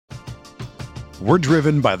We're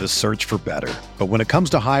driven by the search for better. But when it comes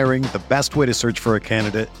to hiring, the best way to search for a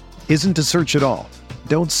candidate isn't to search at all.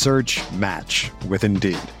 Don't search, match with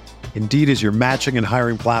Indeed. Indeed is your matching and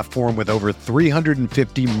hiring platform with over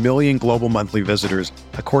 350 million global monthly visitors,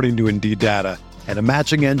 according to Indeed data, and a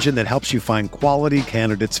matching engine that helps you find quality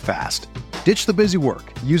candidates fast. Ditch the busy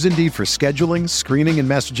work. Use Indeed for scheduling, screening, and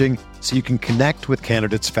messaging so you can connect with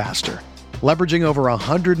candidates faster. Leveraging over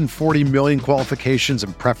 140 million qualifications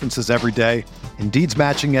and preferences every day, Indeed's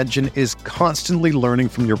matching engine is constantly learning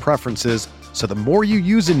from your preferences, so the more you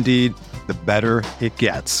use Indeed, the better it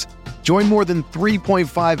gets. Join more than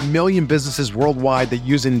 3.5 million businesses worldwide that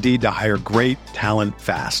use Indeed to hire great talent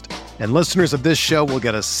fast. And listeners of this show will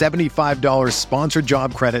get a $75 sponsored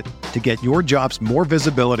job credit to get your jobs more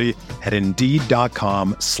visibility at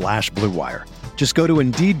Indeed.com/Blue Wire. Just go to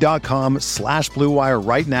Indeed.com/Blue Wire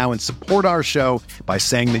right now and support our show by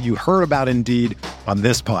saying that you heard about Indeed on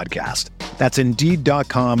this podcast. That's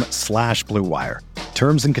Indeed.com/Blue Wire.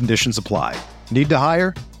 Terms and conditions apply. Need to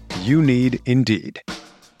hire? You need Indeed.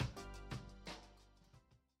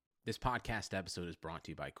 This podcast episode is brought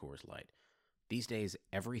to you by Coors Light. These days,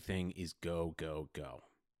 everything is go, go, go.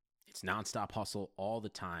 It's nonstop hustle all the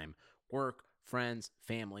time. Work, friends,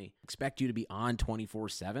 family, expect you to be on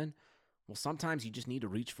 24/7. Well, sometimes you just need to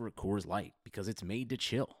reach for a Coors Light because it's made to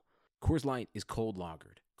chill. Coors Light is cold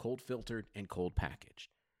lagered, cold filtered, and cold packaged.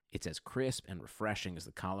 It's as crisp and refreshing as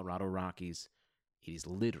the Colorado Rockies. It is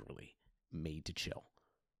literally made to chill.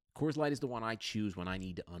 Coors Light is the one I choose when I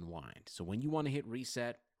need to unwind. So when you want to hit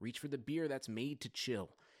reset, reach for the beer that's made to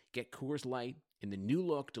chill. Get Coors Light in the new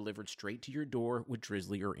look delivered straight to your door with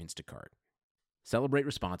Drizzly or Instacart. Celebrate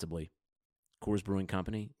responsibly. Coors Brewing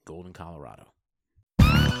Company, Golden, Colorado.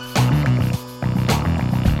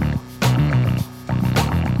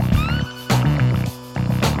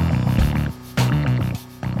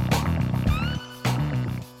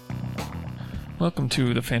 Welcome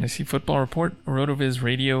to the Fantasy Football Report, a RotoViz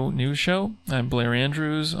radio news show. I'm Blair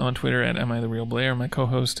Andrews on Twitter at Am I the Real Blair. My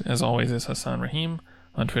co-host, as always, is Hassan Rahim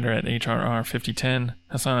on Twitter at HRR5010.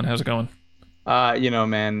 Hassan, how's it going?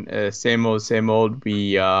 Same old.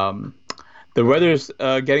 The weather's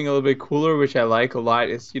getting a little bit cooler, which I like a lot.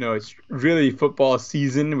 It's really football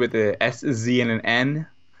season with a S, Z, and an N.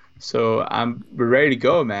 So we're ready to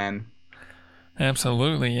go, man.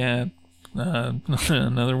 Absolutely, yeah.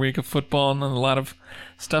 Another week of football and a lot of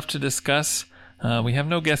stuff to discuss. We have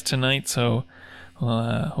no guest tonight, so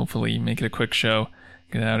we'll hopefully make it a quick show.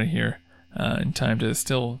 Get out of here in time to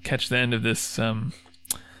still catch the end of this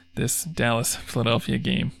this Dallas-Philadelphia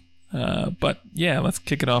game. But yeah, let's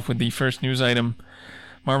kick it off with the first news item.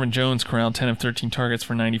 Marvin Jones corralled 10 of 13 targets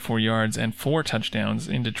for 94 yards and 4 touchdowns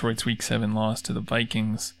in Detroit's Week 7 loss to the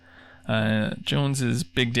Vikings. Jones's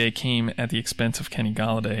big day came at the expense of Kenny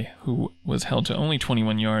Golladay, who was held to only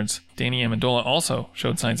 21 yards. Danny Amendola also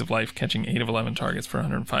showed signs of life, catching 8 of 11 targets for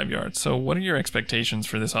 105 yards. So what are your expectations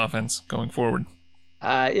for this offense going forward?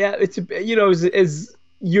 It's as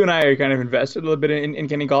you and I are kind of invested a little bit in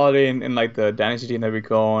Kenny Golladay and like the dynasty team that we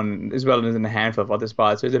go on, as well as in a handful of other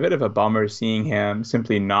spots. So it's a bit of a bummer seeing him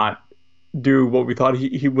simply not do what we thought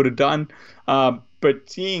he would have done. But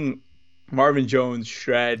seeing Marvin Jones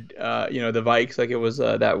shred, the Vikes like it was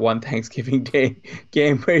that one Thanksgiving Day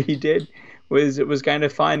game where he did was kind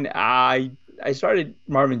of fun. I started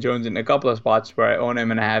Marvin Jones in a couple of spots where I own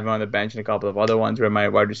him and I have him on the bench, and a couple of other ones where my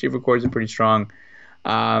wide receiver cores are pretty strong.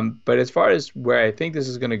 But as far as where I think this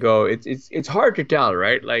is going to go, it's hard to tell,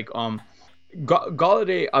 right? Like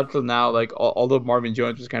Golladay until now, like although Marvin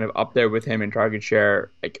Jones was kind of up there with him in target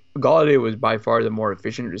share, like Golladay was by far the more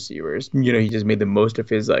efficient receivers. He just made the most of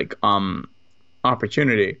his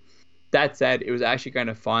opportunity. That said, it was actually kind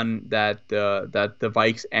of fun that the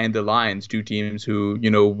Vikes and the Lions, two teams who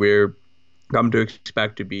we're come to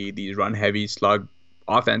expect to be these run heavy slug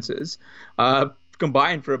offenses,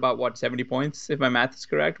 combined for about 70 points if my math is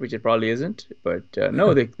correct, which it probably isn't, but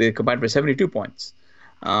no, they combined for 72 points.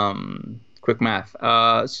 Quick math.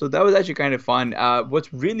 So that was actually kind of fun.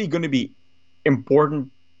 What's really going to be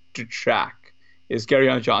important to track is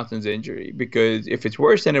Kerryon Johnson's injury, because if it's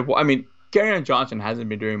worse than Kerryon Johnson hasn't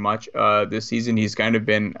been doing much this season. He's kind of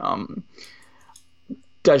been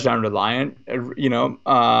touchdown reliant,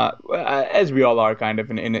 as we all are kind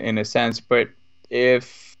of in a sense. But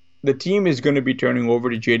if the team is going to be turning over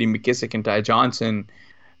to J.D. McKissic and Ty Johnson,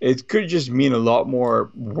 it could just mean a lot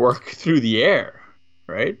more work through the air,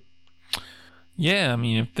 right? Yeah,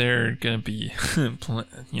 if they're going to be,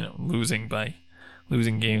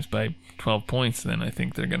 losing games by 12 points, then I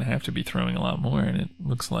think they're going to have to be throwing a lot more. And it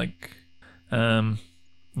looks like,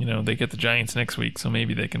 they get the Giants next week, so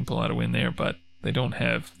maybe they can pull out a win there. But they don't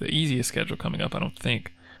have the easiest schedule coming up, I don't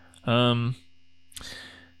think.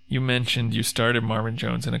 You mentioned you started Marvin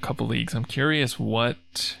Jones in a couple leagues. I'm curious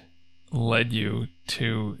what led you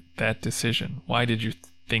to that decision. Why did you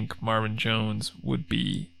think Marvin Jones would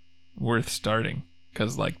be worth starting?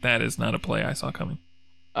 Because that is not a play I saw coming.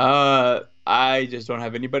 I just don't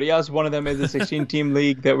have anybody else. One of them is a 16-team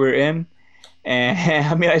league that we're in. And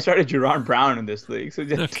I mean, I started Jerron Brown in this league, so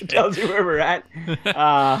just tells you where we're at.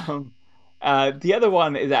 The other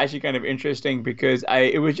one is actually kind of interesting because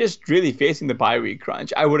it was just really facing the bye week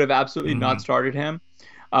crunch. I would have absolutely not started him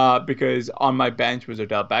because on my bench was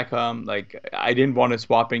Odell Beckham. I didn't want to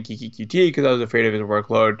swap in Kiki QT because I was afraid of his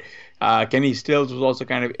workload. Kenny Stills was also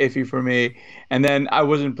kind of iffy for me. And then I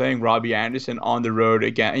wasn't playing Robbie Anderson on the road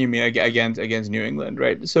against New England,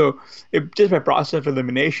 right? So just by process of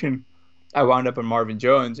elimination, I wound up on Marvin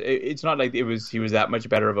Jones. It's not like he was that much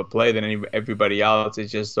better of a play than everybody else. It's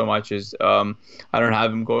just so much as I don't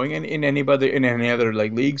have him going in any other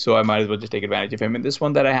league, so I might as well just take advantage of him in this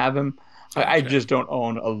one that I have him. Okay. I just don't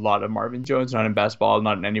own a lot of Marvin Jones, not in best ball,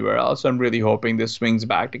 not in anywhere else. So I'm really hoping this swings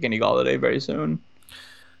back to Kenny Golladay very soon.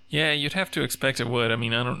 Yeah, you'd have to expect it would. I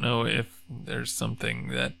mean, I don't know if there's something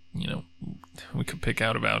that we could pick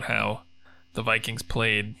out about how the Vikings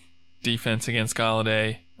played defense against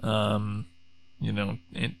Golladay.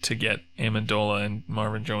 To get Amendola and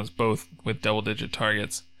Marvin Jones both with double-digit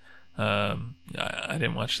targets. I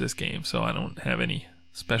didn't watch this game, so I don't have any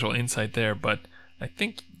special insight there, but I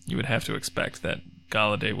think you would have to expect that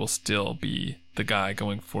Golladay will still be the guy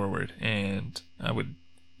going forward, and I would,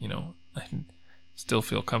 I still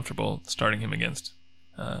feel comfortable starting him against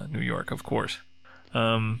New York, of course.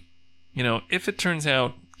 If it turns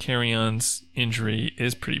out Kerryon's injury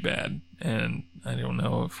is pretty bad, and I don't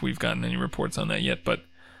know if we've gotten any reports on that yet, but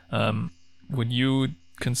would you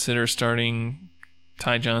consider starting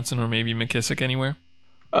Ty Johnson or maybe McKissick anywhere?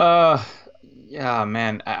 Yeah,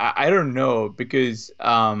 man. I don't know because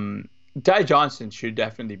Ty Johnson should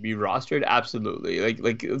definitely be rostered. Absolutely.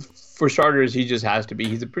 Like for starters, he just has to be.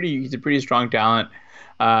 He's a pretty strong talent,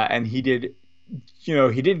 and he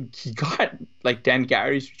got 10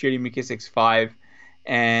 carries for J.D. McKissick's 5,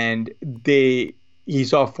 and he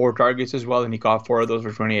saw 4 targets as well, and he caught 4 of those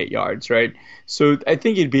for 28 yards, right? So I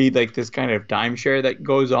think it'd be this kind of timeshare that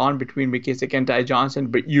goes on between McKissick and Ty Johnson,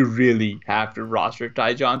 but you really have to roster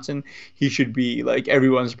Ty Johnson. He should be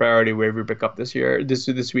everyone's priority wherever you pick up this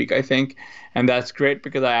week, I think. And that's great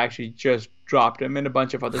because I actually just dropped him in a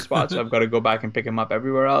bunch of other spots, so I've got to go back and pick him up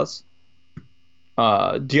everywhere else.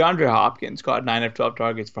 DeAndre Hopkins caught 9 of 12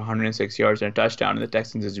 targets for 106 yards and a touchdown in the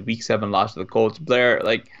Texans' Week 7 loss to the Colts. Blair,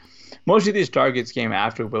 most of these targets came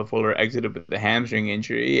after Will Fuller exited with the hamstring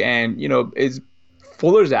injury. And, is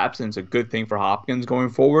Fuller's absence a good thing for Hopkins going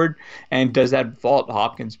forward? And does that vault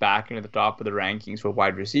Hopkins back into the top of the rankings for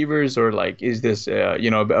wide receivers? Or, is this, going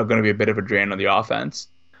to be a bit of a drain on the offense?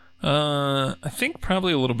 I think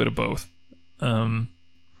probably a little bit of both.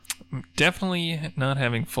 Definitely not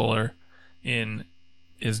having Fuller in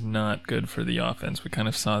is not good for the offense. We kind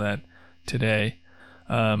of saw that today.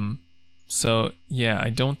 So, yeah, I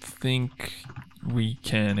don't think we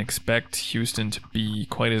can expect Houston to be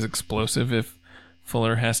quite as explosive if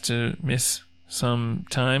Fuller has to miss some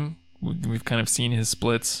time. We've kind of seen his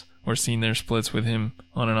splits, or seen their splits with him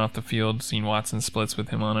on and off the field, seen Watson's splits with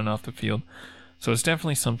him on and off the field. So it's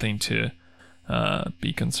definitely something to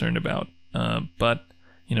be concerned about. But,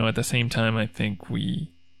 at the same time, I think we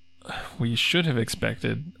should have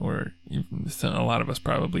expected, or a lot of us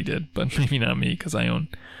probably did, but maybe not me because I own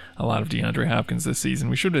a lot of DeAndre Hopkins this season.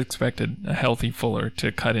 We should have expected a healthy Fuller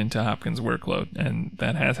to cut into Hopkins' workload, and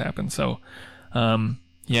that has happened. So,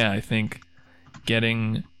 I think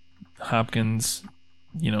getting Hopkins,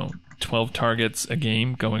 12 targets a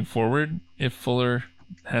game going forward, if Fuller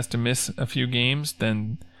has to miss a few games,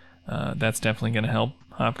 then that's definitely going to help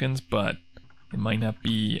Hopkins, but it might not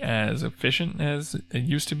be as efficient as it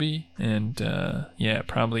used to be, and it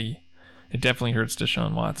definitely hurts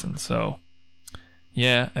Deshaun Watson. So,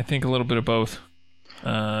 yeah, I think a little bit of both.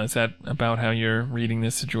 Is that about how you're reading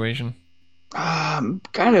this situation? Kind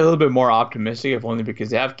of a little bit more optimistic, if only because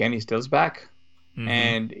they have Kenny Stills back,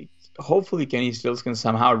 and hopefully Kenny Stills can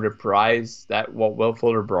somehow reprise what Will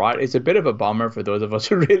Fuller brought. It's a bit of a bummer for those of us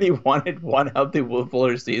who really wanted one healthy Will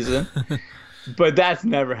Fuller season. But that's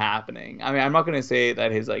never happening. I mean, I'm not going to say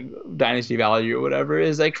that his dynasty value or whatever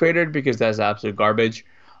is traded, because that's absolute garbage.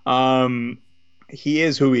 He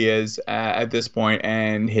is who he is at this point,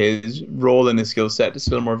 and his role and his skill set is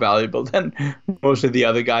still more valuable than most of the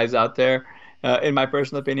other guys out there. In my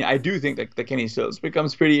personal opinion, I do think that the Kenny Stills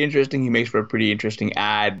becomes pretty interesting. He makes for a pretty interesting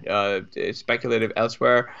ad, speculative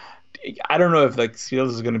elsewhere. I don't know if like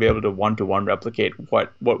Steels is going to be able to one-to-one replicate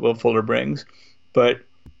what Will Fuller brings, but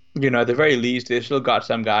at the very least, they still got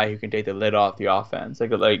some guy who can take the lid off the offense,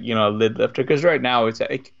 like a lid lifter. Because right now it's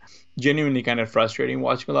like genuinely kind of frustrating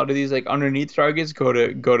watching a lot of these like underneath targets go to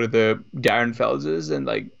the Darren Felses and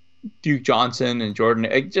like Duke Johnson and Jordan.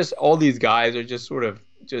 Like, just all these guys are just sort of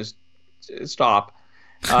just stop.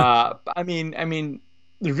 I mean,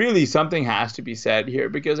 really something has to be said here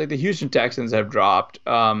because like the Houston Texans have dropped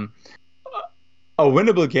a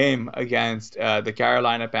winnable game against the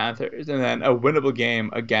Carolina Panthers and then a winnable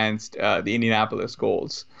game against the Indianapolis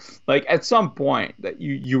Colts. Like at some point that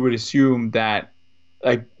you would assume that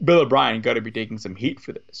like Bill O'Brien got to be taking some heat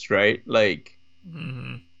for this, right? Like,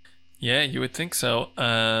 yeah, you would think so.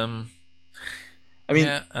 I mean,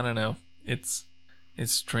 yeah, I don't know. It's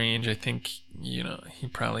strange. I think he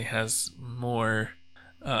probably has more.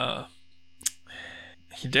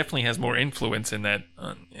 He definitely has more influence in that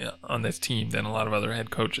on this team than a lot of other head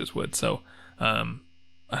coaches would. So I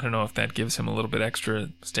don't know if that gives him a little bit extra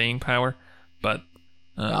staying power, but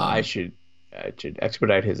I should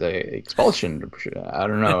expedite his expulsion. I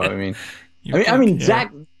don't know. I mean, yeah.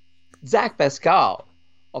 Zach Pascal,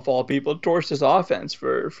 of all people, torched his offense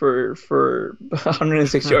for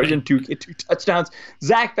 106 yards and two touchdowns.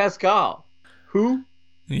 Zach Pascal, who?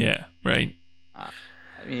 Yeah, right. I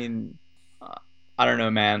mean, I don't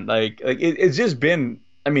know, man. Like it's just been.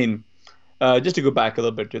 I mean, just to go back a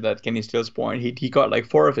little bit to that Kenny Stills point, he got like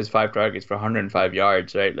 4 of his 5 targets for 105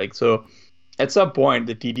 yards, right? Like so, at some point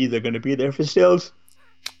the TDs are going to be there for Stills.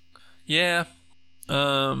 Yeah,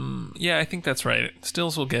 yeah, I think that's right.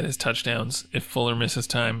 Stills will get his touchdowns if Fuller misses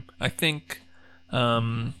time. I think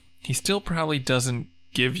he still probably doesn't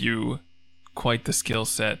give you quite the skill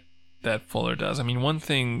set that Fuller does. I mean, one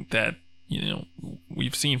thing that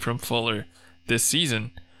we've seen from Fuller this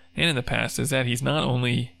season and in the past is that he's not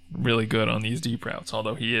only really good on these deep routes,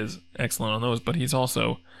 although he is excellent on those, but he's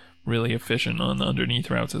also really efficient on the underneath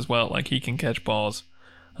routes as well. Like he can catch balls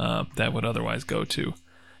that would otherwise go to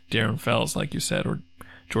Darren Fells, like you said, or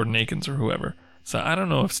Jordan Akins or whoever. So I don't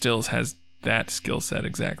know if Stills has that skill set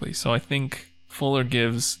exactly. So I think Fuller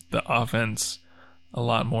gives the offense a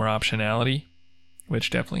lot more optionality,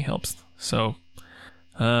 which definitely helps. So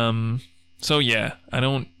yeah, I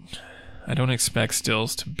don't expect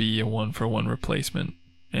Stills to be a 1-for-1 replacement,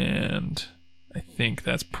 and I think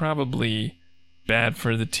that's probably bad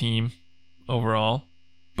for the team overall,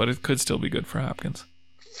 but it could still be good for Hopkins.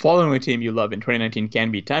 Following a team you love in 2019 can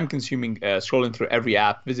be time-consuming. Scrolling through every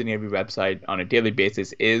app, visiting every website on a daily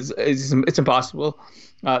basis it's impossible.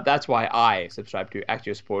 That's why I subscribe to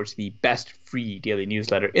Axios Sports, the best free daily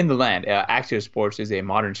newsletter in the land. Axios Sports is a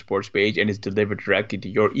modern sports page and is delivered directly to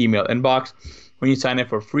your email inbox. When you sign up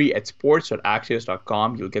for free at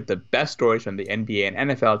sports.axios.com, you'll get the best stories from the NBA and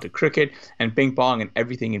NFL to cricket and ping pong and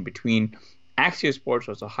everything in between. Axios Sports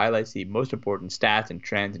also highlights the most important stats and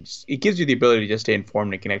trends, and it gives you the ability to just stay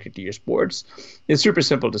informed and connected to your sports. It's super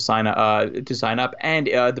simple to sign up, and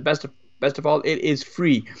the best of all, it is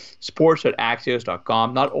free.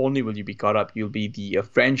 Sports.axios.com. Not only will you be caught up, you'll be the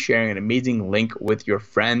friend sharing an amazing link with your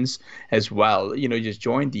friends as well. Just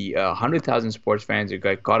join the 100,000 sports fans who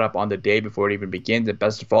got caught up on the day before it even begins. And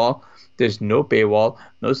best of all, there's no paywall,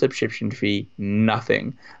 no subscription fee,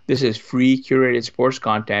 nothing. This is free curated sports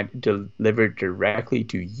content delivered directly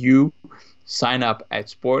to you. Sign up at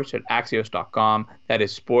sports.axios.com. That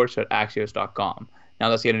is sports.axios.com. Now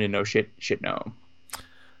let's get into no shit no.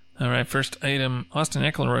 All right, first item, Austin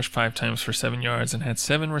Ekeler rushed 5 times for 7 yards and had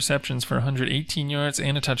 7 receptions for 118 yards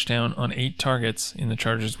and a touchdown on 8 targets in the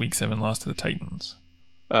Chargers' Week 7 loss to the Titans.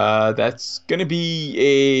 That's going to be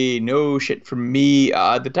a no shit from me.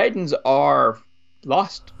 The Titans are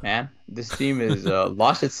lost, man. This team is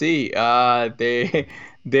lost at sea. They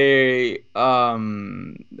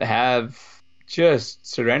have just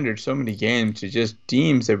surrendered so many games to just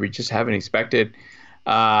teams that we just haven't expected.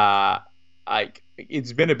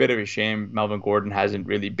 It's been a bit of a shame Melvin Gordon hasn't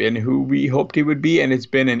really been who we hoped he would be, and it's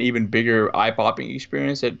been an even bigger eye-popping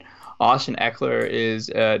experience that Austin Ekeler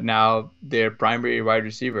is now their primary wide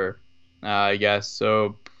receiver, I guess.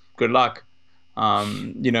 So good luck. I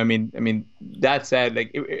mean that said,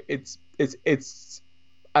 like it's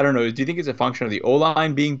I don't know. Do you think it's a function of the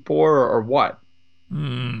O-line being poor or what?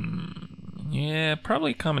 Yeah,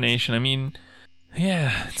 probably a combination. I mean,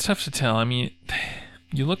 yeah, it's tough to tell. I mean,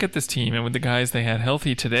 you look at this team, and with the guys they had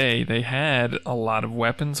healthy today, they had a lot of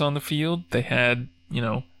weapons on the field. They had,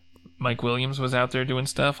 Mike Williams was out there doing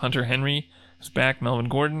stuff. Hunter Henry is back. Melvin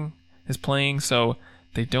Gordon is playing. So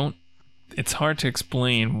it's hard to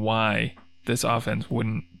explain why this offense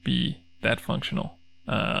wouldn't be that functional.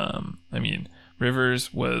 I mean,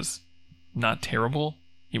 Rivers was not terrible.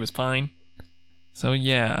 He was fine. So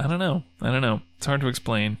yeah, I don't know. It's hard to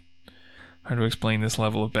explain. Hard to explain this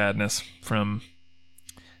level of badness from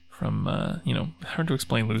hard to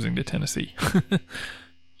explain losing to Tennessee.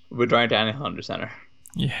 With Ryan Tannehill under center.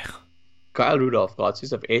 Yeah. Kyle Rudolph got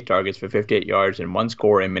 6 of 8 targets for 58 yards and 1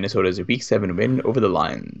 score in Minnesota's Week 7 win over the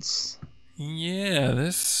Lions. Yeah,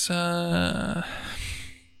 this, I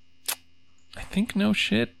think no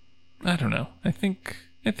shit. I don't know. I think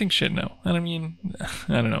shit no. I mean,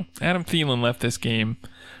 I don't know. Adam Thielen left this game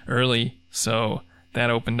early, so that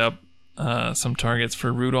opened up some targets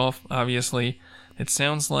for Rudolph, obviously. It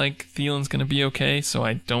sounds like Thielen's going to be okay, so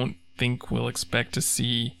I don't think we'll expect to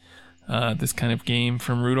see this kind of game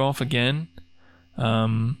from Rudolph again.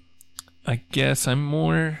 I guess I'm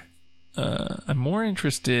more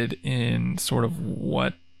interested in sort of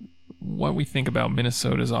what we think about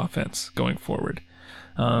Minnesota's offense going forward.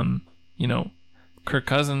 Kirk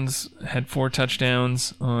Cousins had 4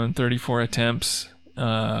 touchdowns on 34 attempts.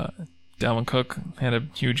 Dalvin Cook had a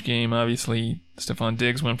huge game, obviously. Stephon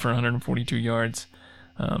Diggs went for 142 yards.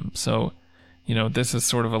 So, this is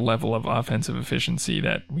sort of a level of offensive efficiency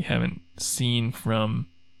that we haven't seen from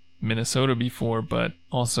Minnesota before, but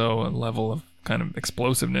also a level of kind of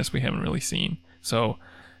explosiveness we haven't really seen. So,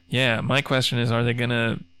 yeah, my question is, are they going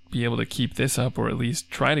to be able to keep this up, or at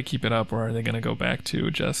least try to keep it up, or are they going to go back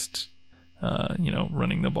to just,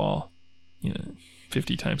 running the ball,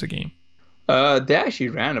 50 times a game? They actually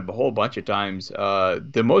ran a whole bunch of times.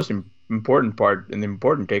 The most important part and the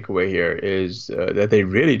important takeaway here is that they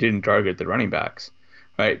really didn't target the running backs.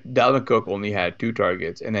 Right, Dalvin Cook only had 2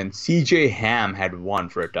 targets, and then C.J. Ham had 1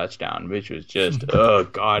 for a touchdown, which was just oh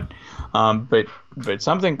god. But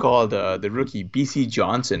something called the rookie B.C.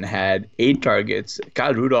 Johnson had 8 targets.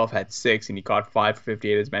 Kyle Rudolph had 6, and he caught 5 for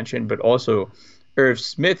 58 as mentioned. But also, Irv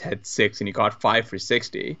Smith had 6, and he caught 5 for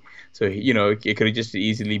 60. So it could have just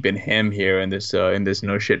easily been him here in this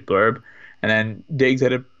no shit blurb. And then Diggs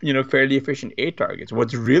had a fairly efficient 8 targets.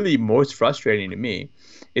 What's really most frustrating to me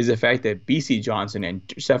is the fact that B.C. Johnson and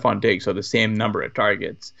Stephon Diggs are the same number of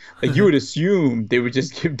targets. Like, you would assume they would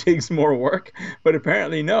just give Diggs more work, but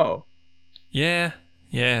apparently no. Yeah,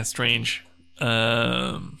 strange.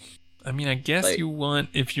 I mean, I guess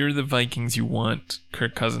if you're the Vikings, you want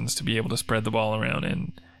Kirk Cousins to be able to spread the ball around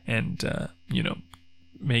and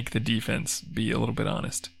make the defense be a little bit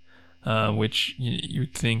honest. Which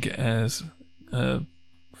you'd think as a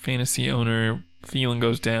fantasy owner, Thielen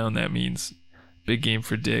goes down, that means big game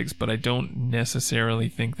for Diggs, but I don't necessarily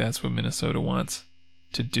think that's what Minnesota wants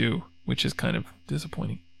to do, which is kind of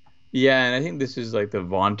disappointing. Yeah, and I think this is like the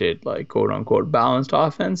vaunted, like, quote-unquote balanced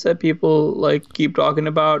offense that people like keep talking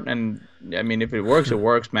about. And I mean, if it works, it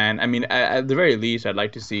works, man. I mean, at the very least, I'd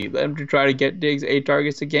like to see them to try to get Diggs 8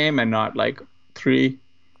 targets a game and not like 3,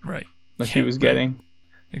 right? Like he was getting.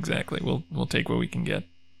 Exactly. We'll take what we can get.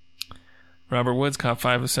 Robert Woods caught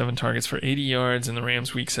 5 of 7 targets for 80 yards in the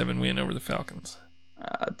Rams' Week 7 win over the Falcons.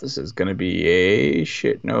 This is going to be a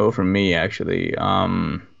shit no from me, actually.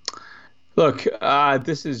 Look,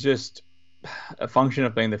 this is just a function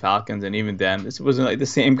of playing the Falcons, and even then, this wasn't like the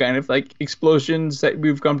same kind of like explosions that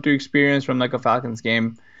we've come to experience from like a Falcons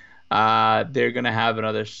game. They're going to have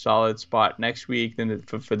another solid spot next week. Then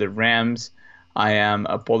for the Rams, I am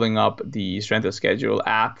pulling up the strength of schedule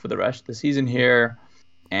app for the rest of the season here.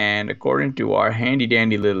 And according to our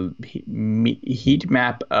handy-dandy little heat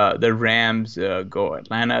map, the Rams go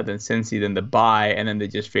Atlanta, then Cincy, then the bye, and then they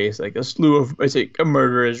just face like a slew of, it's like a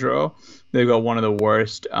murderer's row. They've got one of the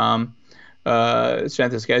worst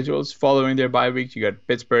strength of schedules. Following their bye weeks, you got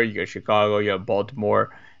Pittsburgh, you got Chicago, you got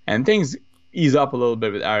Baltimore, and things ease up a little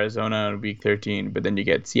bit with Arizona in week 13, but then you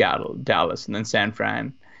get Seattle, Dallas, and then San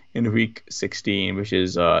Fran in week 16, which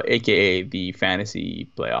is aka the fantasy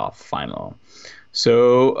playoff final.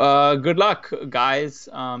 So good luck, guys.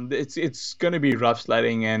 It's going to be rough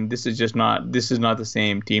sledding, and this is not the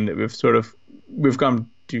same team that we've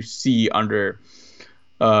come to see under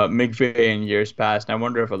McVay in years past. And I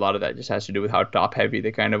wonder if a lot of that just has to do with how top heavy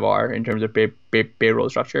they kind of are in terms of payroll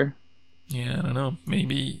structure. Yeah, I don't know.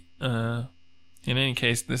 Maybe in any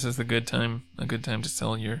case, this is a good time to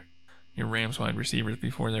sell your Rams wide receivers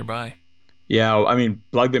before their bye. Yeah, I mean,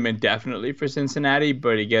 plug them in definitely for Cincinnati,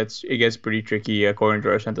 but it gets pretty tricky according to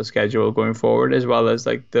our strength of schedule going forward, as well as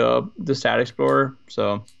like the Stat Explorer.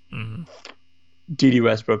 So, D.D.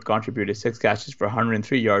 Westbrook contributed 6 catches for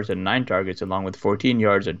 103 yards and 9 targets, along with 14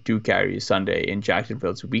 yards and 2 carries Sunday in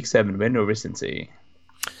Jacksonville's Week 7 win over Cincy.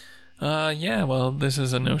 Yeah, well, this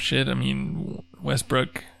is a no shit. I mean,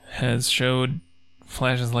 Westbrook has showed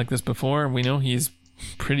flashes like this before. We know he's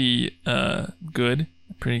pretty good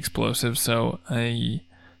pretty explosive. So I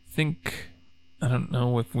don't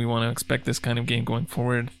know if we want to expect this kind of game going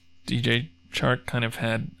forward. DJ Chark kind of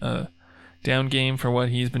had a down game for what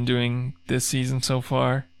he's been doing this season so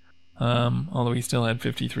far. Although he still had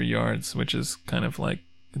 53 yards, which is kind of like,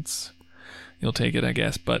 you'll take it, I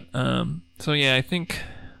guess. But so yeah, I think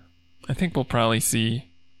we'll probably see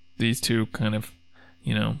these two kind of,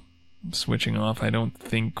 switching off. I don't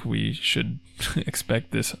think we should expect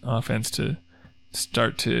this offense to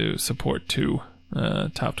start to support two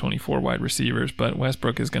top 24 wide receivers, but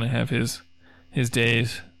Westbrook is going to have his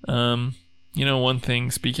days. One thing,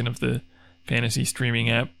 speaking of the fantasy streaming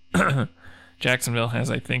app, Jacksonville has,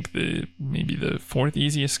 I think, maybe the fourth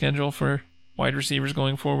easiest schedule for wide receivers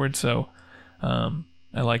going forward. So I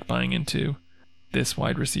like buying into this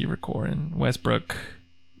wide receiver core, and Westbrook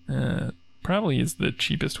probably is the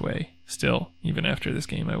cheapest way still, even after this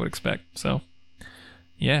game, I would expect. So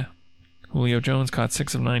yeah, Julio Jones caught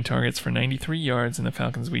 6 of 9 targets for 93 yards in the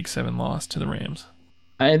Falcons' Week 7 loss to the Rams.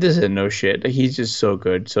 This is no shit. He's just so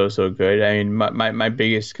good, so good. I mean, my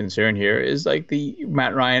biggest concern here is like the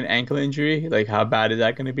Matt Ryan ankle injury. Like, how bad is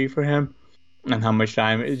that going to be for him, and how much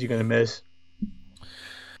time is he going to miss?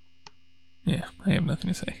 Yeah, I have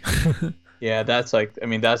nothing to say. Yeah, that's like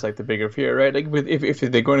the bigger fear, right? Like, if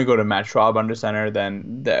they're going to go to Matt Schaub under center,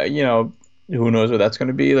 then who knows what that's going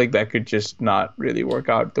to be. Like, that could just not really work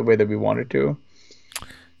out the way that we want it to.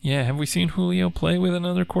 Yeah, have we seen Julio play with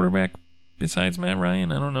another quarterback besides Matt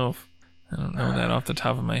Ryan? I don't know that off the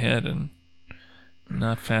top of my head, and I'm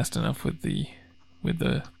not fast enough with the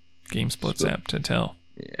Game Splits app to tell.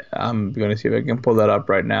 Yeah, I'm going to see if I can pull that up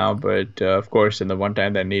right now. But of course, in the one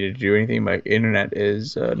time that I needed to do anything, my internet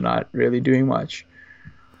is not really doing much.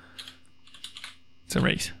 It's a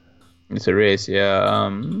race. It's a race, yeah.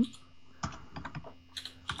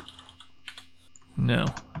 No.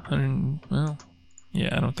 Well,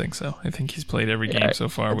 yeah, I don't think so. I think he's played every game so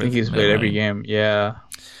far. I think he's played every game, yeah.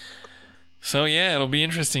 So, yeah, it'll be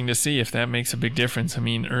interesting to see if that makes a big difference. I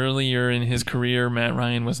mean, earlier in his career, Matt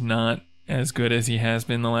Ryan was not as good as he has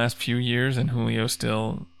been the last few years, and Julio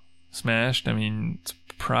still smashed. I mean, it's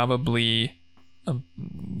probably a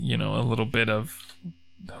little bit of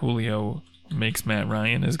Julio makes Matt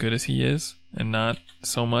Ryan as good as he is, and not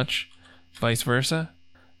so much vice versa.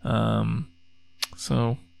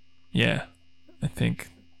 So yeah, I think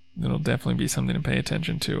it'll definitely be something to pay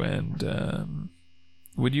attention to. And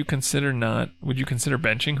would you consider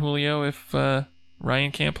benching Julio if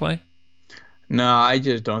Ryan can't play? No, I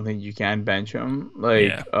just don't think you can bench him.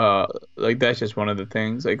 Like that's just one of the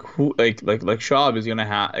things. Like Schaub is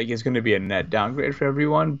it's gonna be a net downgrade for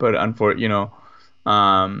everyone. But unfortunately,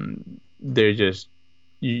 they're just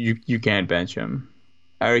you can't bench him.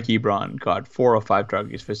 Eric Ebron caught 4 of 5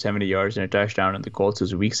 targets for 70 yards and a touchdown in the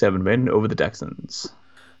Colts' Week 7 win over the Texans.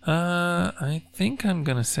 I think I'm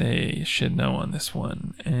gonna say should know on this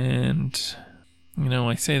one, and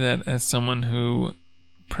I say that as someone who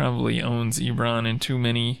probably owns Ebron in too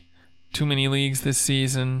many leagues this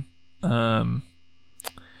season. Well,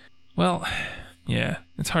 yeah,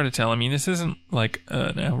 it's hard to tell. I mean, this isn't like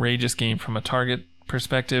an outrageous game from a target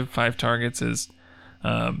perspective. 5 targets is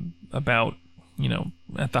about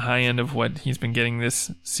at the high end of what he's been getting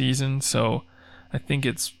this season. So I think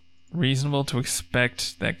it's reasonable to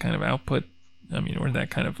expect that kind of output, or that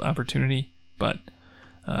kind of opportunity. But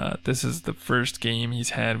this is the first game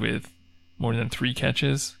he's had with more than 3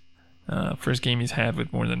 catches. First game he's had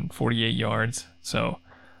with more than 48 yards. So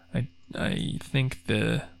I think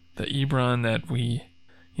the Ebron that we,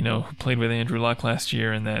 who played with Andrew Luck last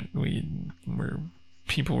year and that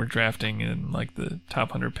people were drafting in like the top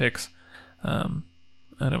 100 picks, I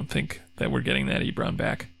don't think that we're getting that Ebron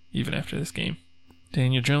back even after this game.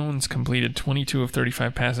 Daniel Jones completed 22 of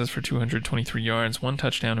 35 passes for 223 yards, 1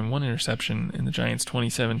 touchdown and 1 interception in the Giants'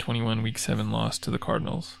 27-21 Week 7 loss to the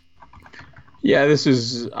Cardinals. Yeah, this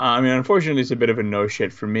is, unfortunately, it's a bit of a no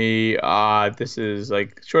shit for me. This is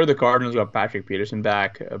like, sure, the Cardinals got Patrick Peterson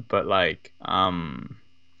back, but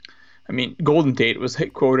Golden Tate was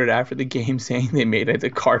quoted after the game saying they made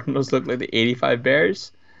the Cardinals look like the 85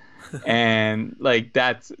 Bears. And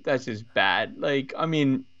that's just bad. I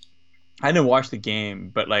didn't watch the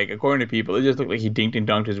game, but according to people, it just looked like he dinked and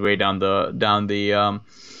dunked his way down the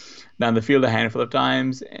field a handful of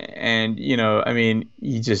times. And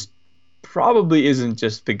he just probably isn't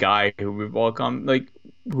just the guy who we've all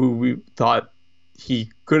who we thought he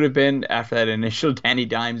could have been after that initial Danny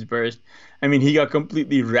Dimes burst. He got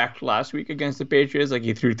completely wrecked last week against the Patriots.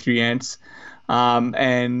 He threw 3 ints.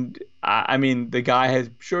 The guy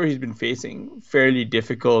he's been facing fairly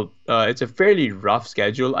difficult. It's a fairly rough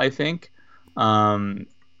schedule, I think.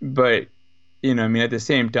 But I mean, at the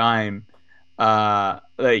same time,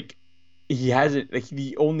 like he hasn't like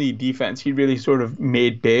the only defense he really sort of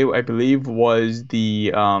made pay, I believe, was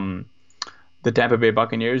the Tampa Bay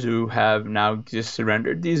Buccaneers, who have now just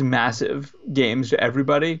surrendered these massive games to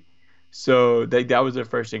everybody. So that was their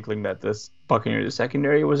first inkling that this Buccaneers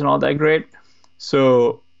secondary wasn't all that great.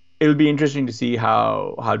 So it'll be interesting to see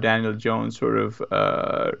how Daniel Jones sort of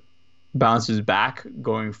bounces back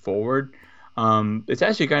going forward. It's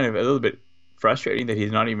actually kind of a little bit frustrating that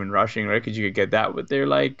he's not even rushing, right? Because you could get that with their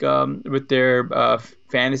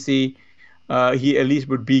fantasy. He at least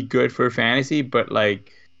would be good for fantasy, but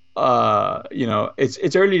like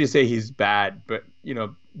it's early to say he's bad, but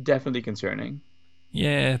definitely concerning.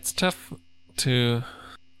 Yeah, it's tough to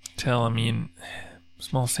tell. I mean,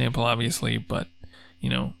 small sample, obviously, but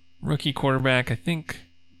rookie quarterback. I think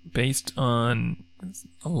based on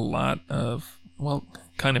a lot of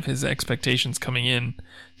kind of his expectations coming in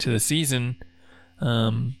to the season,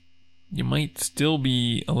 you might still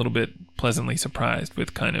be a little bit pleasantly surprised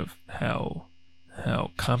with kind of how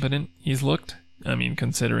competent he's looked. I mean,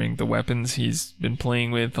 considering the weapons he's been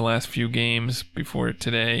playing with the last few games before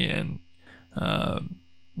today, and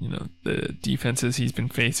the defenses he's been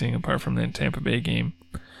facing apart from that Tampa Bay game.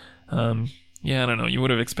 I don't know. You would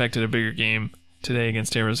have expected a bigger game today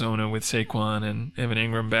against Arizona with Saquon and Evan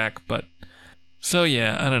Ingram back, but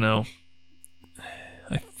I don't know.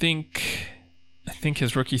 I think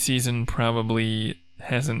his rookie season probably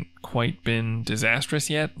hasn't quite been disastrous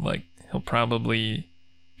yet. Like, he'll probably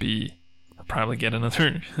get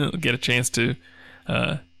a chance to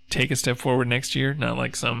take a step forward next year. Not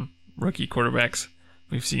like some rookie quarterbacks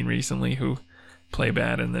we've seen recently who play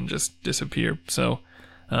bad and then just disappear. So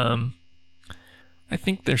I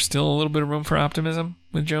think there's still a little bit of room for optimism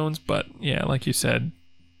with Jones, but yeah, like you said,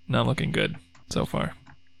 not looking good so far.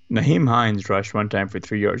 Nyheim Hines rushed one time for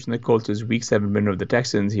 3 yards in the Colts' Week 7 win over the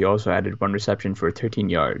Texans. He also added one reception for 13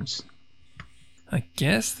 yards. I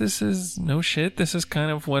guess this is no shit. This is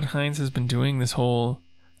kind of what Hines has been doing this whole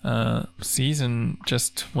season.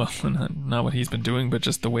 Just, not what he's been doing, but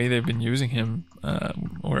just the way they've been using him,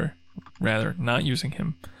 or rather, not using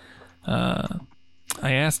him. I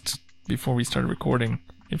asked before we started recording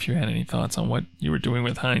if you had any thoughts on what you were doing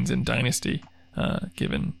with Hines in Dynasty,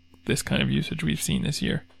 given this kind of usage we've seen this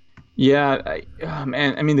year. Yeah,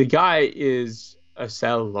 man. I mean, the guy is a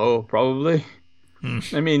sell low, probably.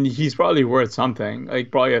 I mean, he's probably worth something, like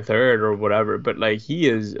probably a third or whatever. But like, he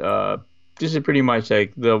is this is pretty much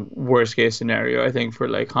like the worst case scenario, I think, for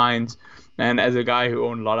like Hines. And as a guy who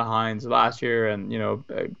owned a lot of Hines last year, and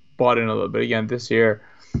bought in a little bit again this year,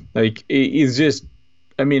 like he's just,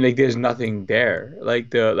 I mean, like there's nothing there.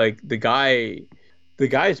 Like the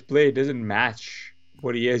guy's play doesn't match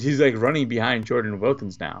what he is. He's like running behind Jordan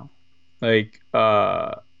Wilkins now. Like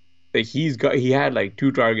he had like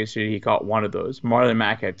 2 targets today. He caught one of those. Marlon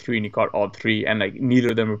Mack had 3 and he caught all 3, and like neither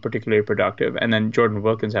of them were particularly productive. And then Jordan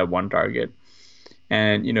Wilkins had 1 target.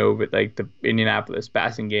 And with like the Indianapolis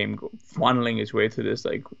passing game funneling its way through this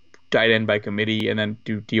like tight end by committee, and then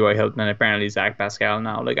to T.Y. Hilton and apparently Zach Pascal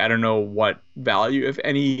now. Like, I don't know what value, if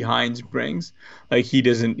any, Hines brings. Like,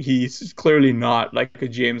 he's clearly not like a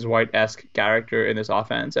James White-esque character in this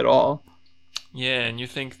offense at all. Yeah, and you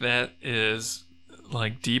think that is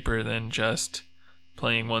like deeper than just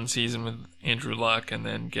playing one season with Andrew Luck and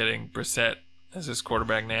then getting Brissett as his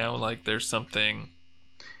quarterback now. Like, there's something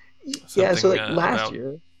yeah, so like last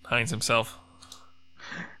year, Hines himself.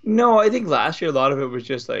 No, I think last year a lot of it was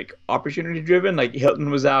just like opportunity driven. Like Hilton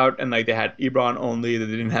was out, and like they had Ebron only. They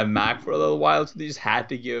didn't have Mac for a little while, so they just had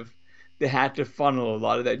to funnel a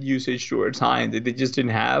lot of that usage towards Hines. They just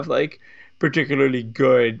didn't have like particularly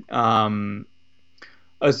good, a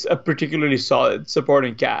particularly solid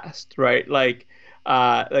supporting cast, right? Like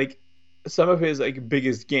some of his like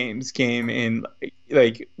biggest games came in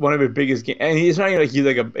like one of his biggest games, and he's not even like he's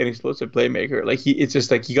like an explosive playmaker. Like it's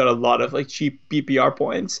just like he got a lot of like cheap PPR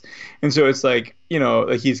points, and so it's like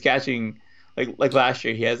like he's catching like last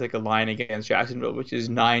year he has like a line against Jacksonville which is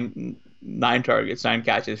nine targets, 9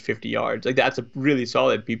 catches, 50 yards. Like that's a really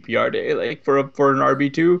solid PPR day like for an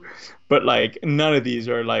RB2. But like none of these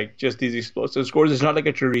are like just these explosive scores. It's not like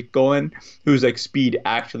a Tariq Cohen whose like speed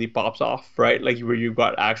actually pops off, right? Like where you've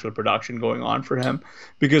got actual production going on for him.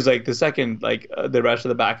 Because like the second like the rest of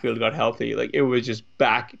the backfield got healthy, like it was just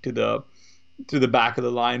back to the back of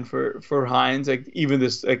the line for Hines. Like even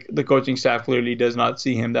this like the coaching staff clearly does not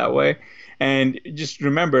see him that way. And just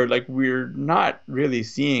remember, like we're not really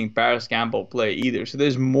seeing Paris Campbell play either. So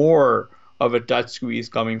there's more of a touch squeeze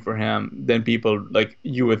coming for him than people like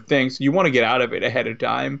you would think. So you want to get out of it ahead of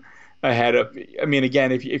time. I mean,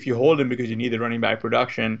 again, if you hold him because you need the running back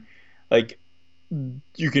production, like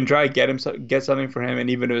you can try get something for him, and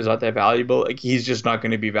even if it's not that valuable, like he's just not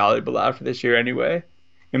going to be valuable after this year anyway,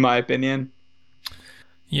 in my opinion.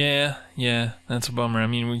 Yeah, that's a bummer. I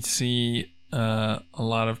mean, we see a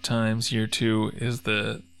lot of times year 2 is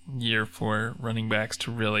the year for running backs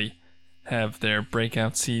to really have their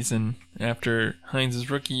breakout season. After Hines'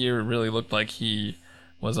 rookie year, it really looked like he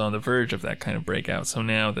was on the verge of that kind of breakout. So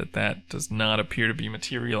now that does not appear to be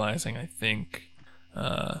materializing, I think,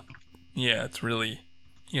 it's really,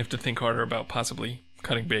 you have to think harder about possibly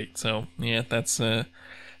cutting bait. So, yeah, that's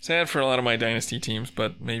sad for a lot of my dynasty teams,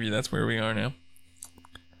 but maybe that's where we are now.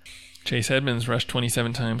 Chase Edmonds rushed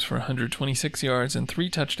 27 times for 126 yards and 3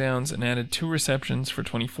 touchdowns and added 2 receptions for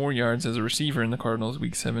 24 yards as a receiver in the Cardinals'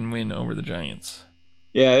 Week 7 win over the Giants.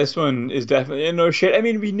 Yeah, this one is definitely no shit. I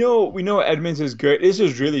mean, we know Edmonds is good. This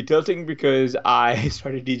is really tilting because I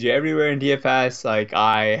started DJ everywhere in DFS. Like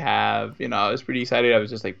I have, I was pretty excited. I was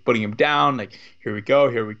just like putting him down. Like here we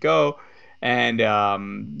go, and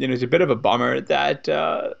it's a bit of a bummer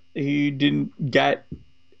that he didn't get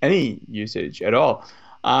any usage at all.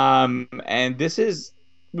 And this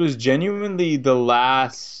was genuinely the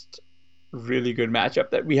last really good matchup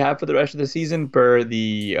that we have for the rest of the season per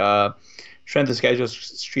the Strength of Schedule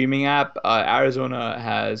streaming app. Arizona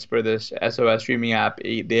has, for this SOS streaming app,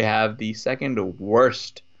 they have the second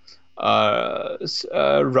worst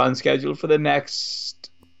run schedule for the rest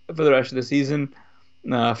of the season.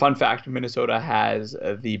 Fun fact: Minnesota has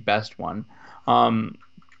the best one.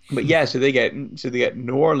 But yeah, so they get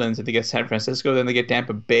New Orleans, and they get San Francisco, then they get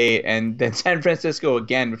Tampa Bay, and then San Francisco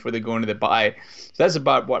again before they go into the bye. So that's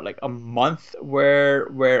about like a month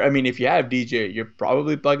where I mean, if you have DJ, you're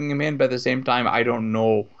probably plugging him in, but at the same time, I don't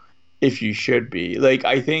know if you should be. Like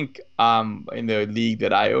I think in the league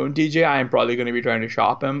that I own DJ, I'm probably going to be trying to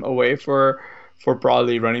shop him away for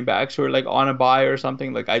probably running backs who are like on a bye or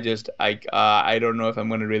something. Like I don't know if I'm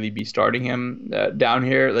going to really be starting him down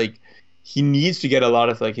here. Like he needs to get a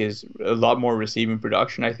lot more receiving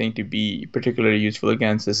production, I think, to be particularly useful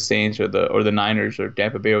against the Saints or the Niners or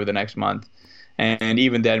Tampa Bay over the next month. And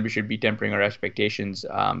even then, we should be tempering our expectations.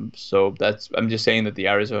 So I'm just saying that the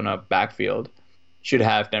Arizona backfield should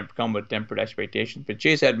have come with tempered expectations. But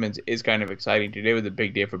Chase Edmonds is kind of exciting. Today was a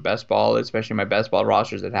big day for best ball, especially my best ball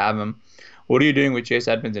rosters that have him. What are you doing with Chase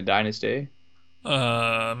Edmonds in Dynasty?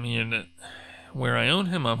 I mean, where I own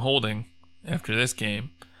him, I'm holding after this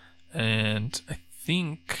game. And I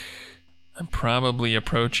think I'm probably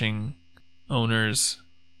approaching owners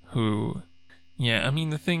who, I mean,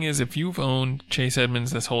 the thing is, if you've owned Chase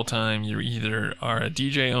Edmonds this whole time, you either are a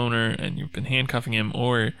DJ owner and you've been handcuffing him,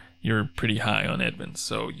 or you're pretty high on Edmonds.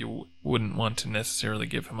 So you wouldn't want to necessarily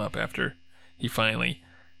give him up after he finally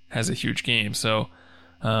has a huge game. So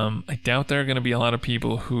I doubt there are going to be a lot of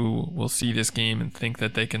people who will see this game and think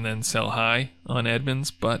that they can then sell high on Edmonds,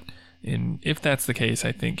 but if that's the case,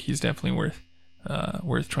 I think he's definitely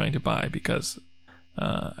worth trying to buy, because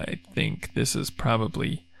I think this is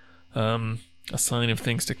probably a sign of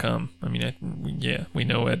things to come. I mean, we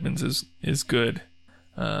know Edmonds is good,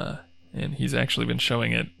 and he's actually been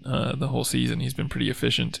showing it the whole season. He's been pretty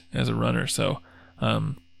efficient as a runner, so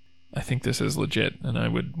I think this is legit, and I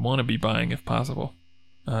would want to be buying if possible.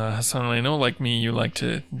 Hassan, I know like me, you like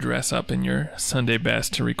to dress up in your Sunday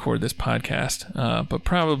best to record this podcast, but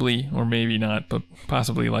probably, or maybe not, but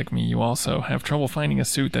possibly like me, you also have trouble finding a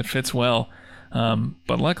suit that fits well.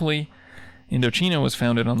 But luckily, Indochino was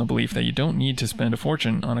founded on the belief that you don't need to spend a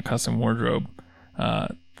fortune on a custom wardrobe.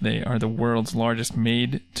 They are the world's largest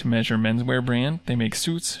made-to-measure menswear brand. They make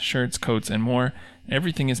suits, shirts, coats, and more.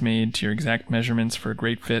 Everything is made to your exact measurements for a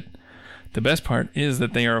great fit. The best part is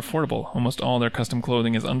that they are affordable. Almost all their custom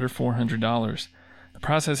clothing is under $400. The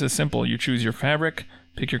process is simple. You choose your fabric,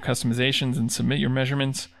 pick your customizations, and submit your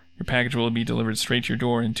measurements. Your package will be delivered straight to your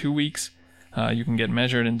door in 2 weeks. You can get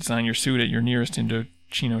measured and design your suit at your nearest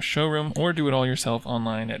Indochino showroom, or do it all yourself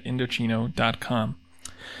online at Indochino.com.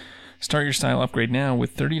 Start your style upgrade now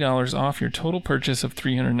with $30 off your total purchase of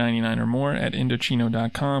 $399 or more at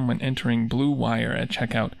Indochino.com when entering Blue Wire at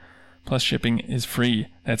checkout. Plus shipping is free.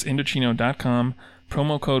 That's Indochino.com,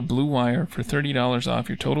 promo code BLUEWIRE for $30 off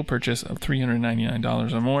your total purchase of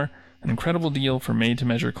 $399 or more. An incredible deal for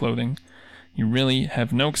made-to-measure clothing. You really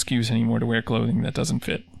have no excuse anymore to wear clothing that doesn't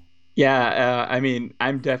fit. Yeah, I mean,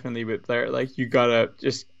 I'm definitely with Blair. Like, you gotta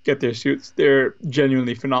just get their suits. They're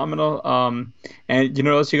genuinely phenomenal. And you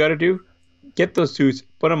know what else you gotta do? Get those suits,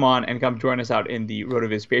 put them on, and come join us out in the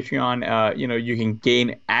RotoViz Patreon. You can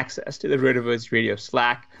gain access to the RotoViz Radio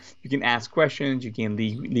Slack. You can ask questions. You can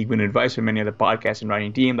league win advice from many other podcasts and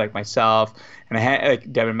writing team like myself and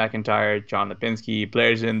like Devin McIntyre, John Lipinski,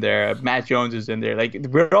 Blair's in there, Matt Jones is in there. Like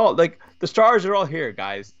we're all like the stars are all here,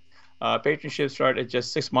 guys. Patronships start at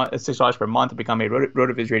just $6 per month to become a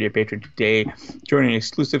RotoViz Radio patron today. Join an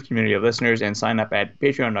exclusive community of listeners and sign up at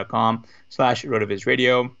patreon.com/RotoViz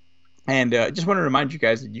Radio. And just want to remind you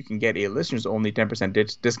guys that you can get a listeners-only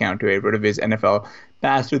 10% discount to a RotoViz NFL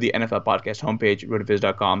pass through the NFL podcast homepage,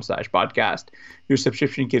 rotoviz.com/podcast. Your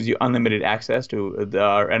subscription gives you unlimited access to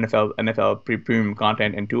our NFL premium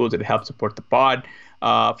content and tools that help support the pod.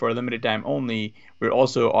 For a limited time only, we're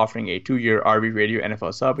also offering a 2-year RV Radio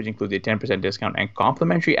NFL sub, which includes a 10% discount and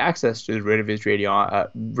complimentary access to the RotoViz Radio,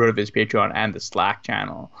 RotoViz Patreon, and the Slack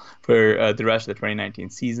channel. For the rest of the 2019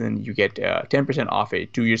 season, you get 10% off a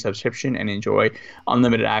 2-year subscription and enjoy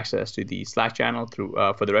unlimited access to the Slack channel through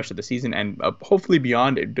for the rest of the season and hopefully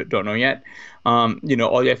beyond. Don't know yet. All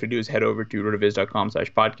you have to do is head over to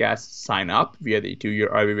rotoviz.com/podcast, sign up via the 2-year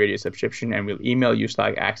RV Radio subscription, and we'll email you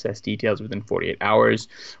Slack access details within 48 hours.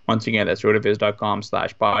 Once again, that's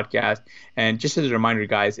rotoviz.com/podcast. And just as a reminder,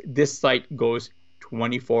 guys, this site goes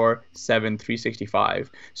 24/7, 365.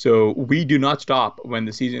 So we do not stop when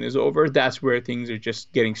the season is over. That's where things are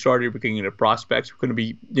just getting started. We're getting into prospects. We're going to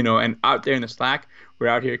be, and out there in the Slack, we're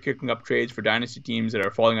out here kicking up trades for dynasty teams that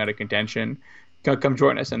are falling out of contention. Come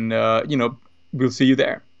join us, and we'll see you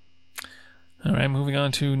there. All right, moving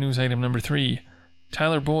on to news item number 3.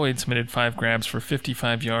 Tyler Boyd submitted 5 grabs for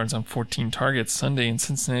 55 yards on 14 targets Sunday in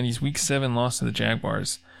Cincinnati's Week 7 loss to the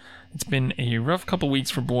Jaguars. It's been a rough couple weeks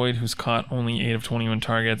for Boyd, who's caught only 8 of 21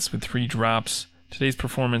 targets with 3 drops. Today's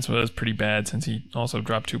performance was pretty bad since he also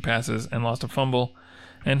dropped 2 passes and lost a fumble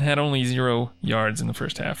and had only 0 yards in the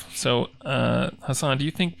first half. So, Hassan, do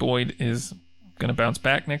you think Boyd is going to bounce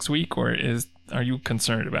back next week, or are you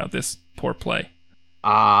concerned about this poor play?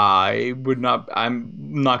 I'm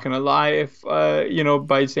not gonna lie if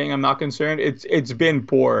by saying I'm not concerned. It's been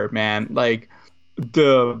poor, man. Like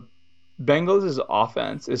the Bengals'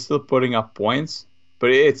 offense is still putting up points, but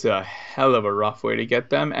it's a hell of a rough way to get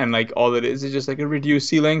them. And like all it is just like a reduced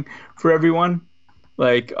ceiling for everyone.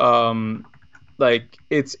 Like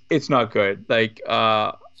it's not good. Like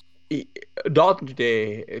Dalton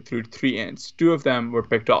today threw 3 ints. 2 of them were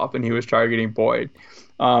picked off, and he was targeting Boyd.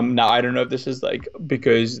 Now, I don't know if this is like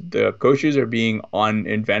because the coaches are being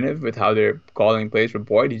uninventive with how they're calling plays for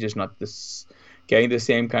Boyd. He's just not getting the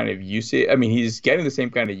same kind of usage. I mean, he's getting the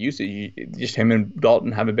same kind of usage. Just him and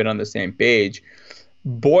Dalton haven't been on the same page.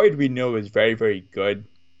 Boyd, we know, is very, very good,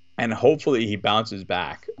 and hopefully he bounces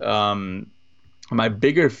back. My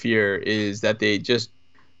bigger fear is that they just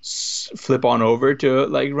flip on over to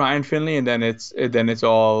like Ryan Finley, and then it's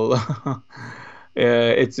all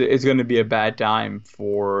it's going to be a bad time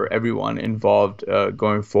for everyone involved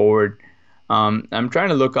going forward. I'm trying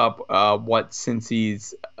to look up what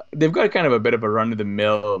they've got kind of a bit of a run of the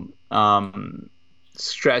mill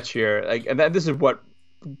stretch here, like, and this is what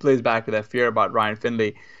plays back to that fear about Ryan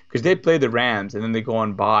Finley, because they play the Rams and then they go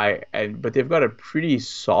on bye, but they've got a pretty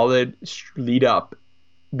solid lead up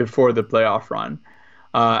before the playoff run.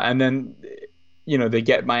 And then, they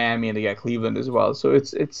get Miami and they get Cleveland as well. So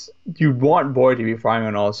it's you want Boyd to be firing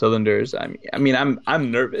on all cylinders. I mean,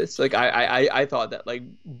 I'm nervous. Like I thought that like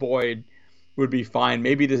Boyd would be fine.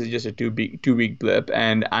 Maybe this is just a 2-week blip,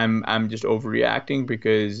 and I'm just overreacting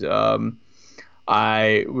because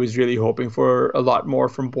I was really hoping for a lot more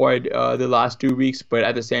from Boyd the last 2 weeks. But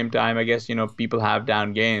at the same time, I guess people have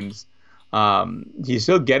down games. He's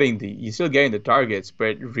still getting the targets,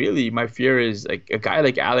 but really my fear is like a guy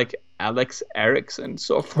like Alex Erickson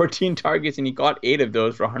saw 14 targets and he got 8 of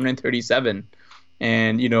those for 137.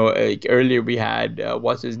 And like earlier we had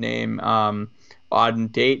what's his name,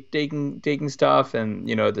 Auden Tate taking stuff, and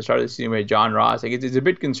at the start of the season we had John Ross. Like it's a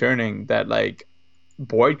bit concerning that like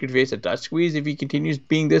Boyd could face a touch squeeze if he continues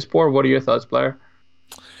being this poor. What are your thoughts, Blair?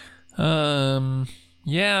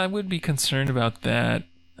 Yeah, I would be concerned about that.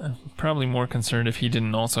 Probably more concerned if he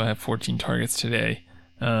didn't also have 14 targets today.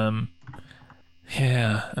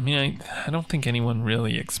 Yeah, I mean, I don't think anyone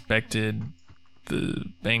really expected the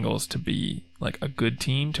Bengals to be like a good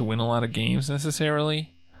team to win a lot of games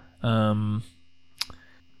necessarily. But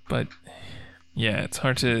yeah, it's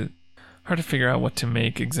hard to figure out what to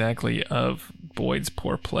make exactly of Boyd's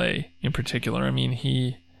poor play in particular. I mean,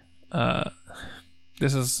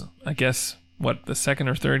 this is, I guess, the second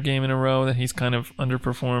or third game in a row that he's kind of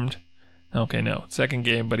underperformed? Okay, no, second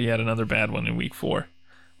game, but he had another bad one in week 4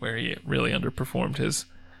 where he really underperformed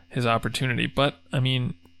his opportunity. But, I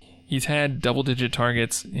mean, he's had double-digit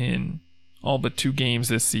targets in all but 2 games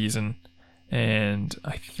this season, and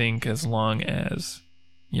I think as long as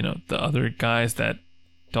the other guys that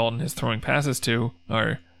Dalton is throwing passes to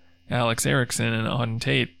are Alex Erickson and Auden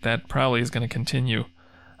Tate. That probably is going to continue.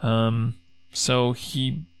 So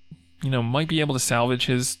he, might be able to salvage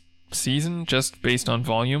his season just based on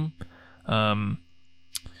volume.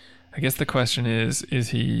 I guess the question is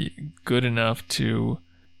he good enough to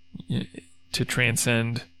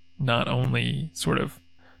transcend not only sort of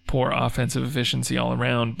poor offensive efficiency all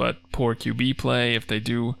around, but poor QB play if they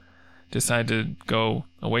do decide to go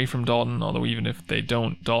away from Dalton, although even if they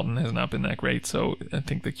don't, Dalton has not been that great, so I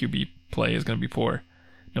think the QB play is going to be poor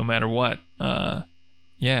no matter what.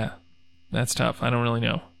 Yeah, that's tough. I don't really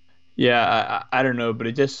know. Yeah, I don't know, but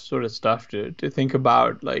it's just sort of stuff to think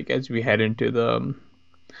about, like, as we head into the,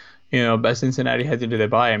 as Cincinnati heads into their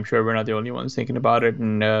bye. I'm sure we're not the only ones thinking about it,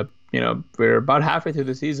 and, we're about halfway through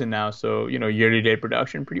the season now, so, year-to-date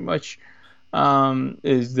production pretty much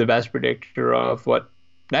is the best predictor of what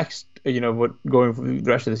next, what going for the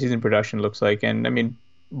rest of the season production looks like. And I mean,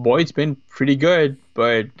 Boyd's been pretty good,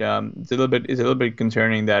 but it's a little bit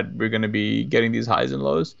concerning that we're going to be getting these highs and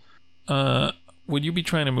lows. Would you be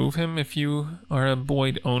trying to move him if you are a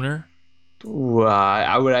Boyd owner?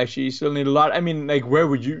 I would actually still need a lot. I mean, like, where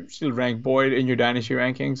would you still rank Boyd in your dynasty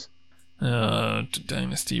rankings?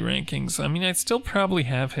 Dynasty rankings. I mean, I'd still probably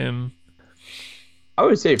have him. I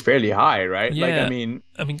would say fairly high, right? Yeah. Like,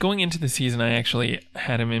 I mean, going into the season, I actually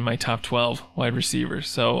had him in my top 12 wide receivers.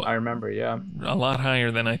 So I remember, yeah, a lot higher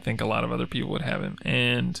than I think a lot of other people would have him,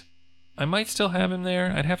 and I might still have him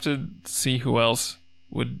there. I'd have to see who else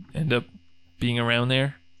would end up being around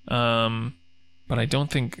there. But I don't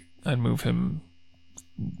think I'd move him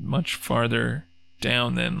much farther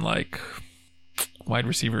down than like wide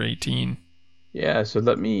receiver 18. Yeah. So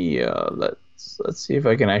let me let's see if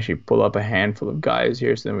I can actually pull up a handful of guys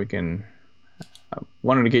here, so then we can. I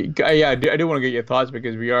wanted to get, I do want to get your thoughts,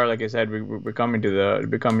 because we are, like I said, we're coming to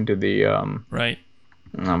the right.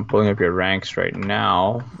 I'm pulling up your ranks right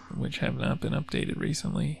now, which have not been updated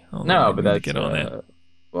recently. No, but that's get on that.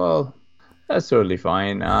 Well, that's totally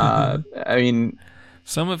fine. I mean,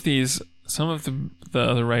 some of the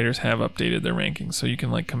other writers have updated their rankings, so you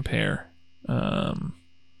can like compare.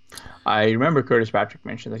 I remember Curtis Patrick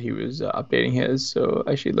mentioned that he was updating his, so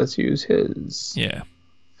actually let's use his. Yeah.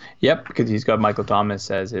 Yep, because he's got Michael Thomas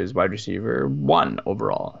as his wide receiver 1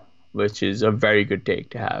 overall, which is a very good take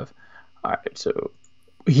to have. All right, so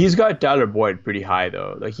he's got Tyler Boyd pretty high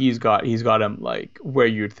though. Like he's got him like where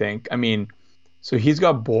you'd think. I mean, so he's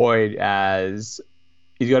got Boyd as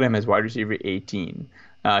wide receiver 18.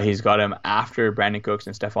 He's got him after Brandon Cooks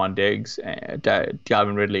and Stephon Diggs,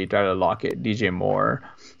 Calvin Ridley, Tyler Lockett, DJ Moore,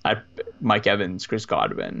 Mike Evans, Chris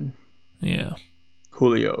Godwin,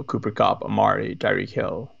 Julio, Cooper Kupp, Amari, Tyreek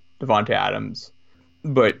Hill, Devontae Adams.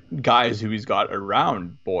 But guys who he's got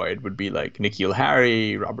around Boyd would be like N'Keal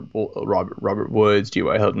Harry, Robert Woods,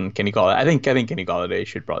 T.Y. Hilton, Kenny Golladay. I think Kenny Golladay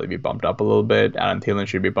should probably be bumped up a little bit. Adam Thielen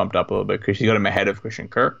should be bumped up a little bit because he's got him ahead of Christian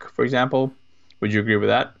Kirk, for example. Would you agree with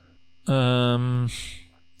that?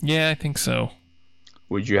 Yeah, I think so.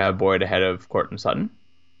 Would you have Boyd ahead of Courtland Sutton?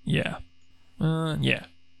 Yeah. Yeah.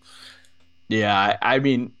 Yeah, I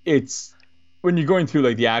mean, it's when you're going through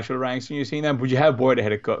like the actual ranks and you're seeing them, would you have Boyd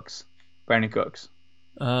ahead of Brandon Cooks?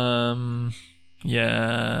 Yeah.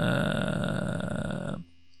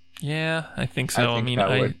 Yeah, I think so. I mean,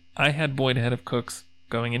 I had Boyd ahead of Cooks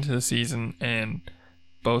going into the season, and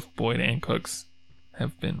both Boyd and Cooks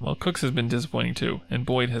have been, well, Cooks has been disappointing too, and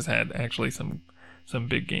Boyd has had actually some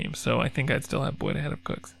big games. So I think I'd still have Boyd ahead of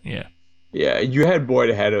Cooks. Yeah. Yeah, you had Boyd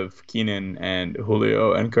ahead of Keenan and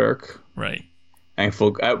Julio and Kirk. Right. And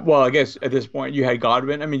well, I guess at this point you had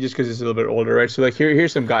Godwin. I mean, just because it's a little bit older, right? So like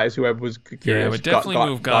here's some guys who I was curious. Yeah, I would definitely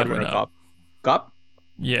move Godwin up. Kupp?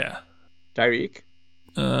 Yeah. Tyreek?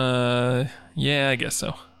 Yeah, I guess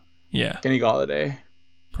so. Yeah. Kenny Golladay?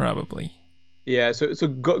 Probably. Yeah, so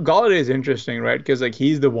Golladay is interesting, right? Because like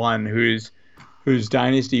he's the one whose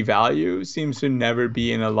dynasty value seems to never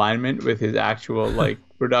be in alignment with his actual like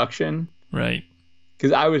production. Right.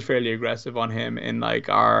 Because I was fairly aggressive on him in like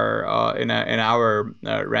our in our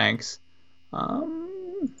ranks.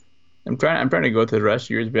 I'm trying to go through the rest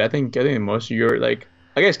of yours, but I think most of your, like,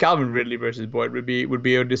 I guess Calvin Ridley versus Boyd would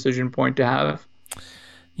be a decision point to have.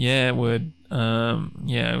 Yeah, it would.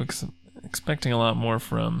 Yeah, I was expecting a lot more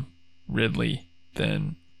from Ridley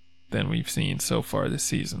than we've seen so far this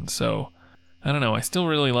season. So I don't know. I still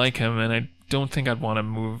really like him, and I don't think I'd want to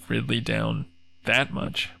move Ridley down that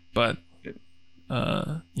much. But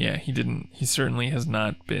yeah, he certainly has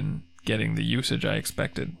not been getting the usage I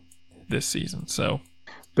expected this season. So.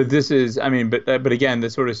 But this is, I mean, but again,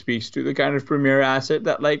 this sort of speaks to the kind of premier asset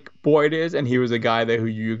that like Boyd is, and he was a guy who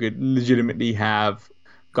you could legitimately have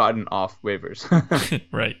gotten off waivers.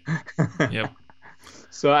 Right. Yep.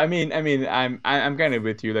 So I'm kind of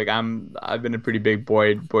with you. Like I've been a pretty big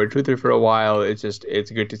Boyd truther for a while. It's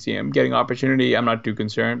good to see him getting opportunity. I'm not too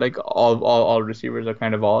concerned. Like all receivers are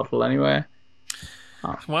kind of volatile anyway.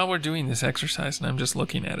 While we're doing this exercise, and I'm just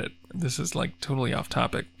looking at it, this is like totally off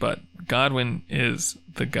topic, but Godwin is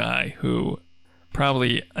the guy who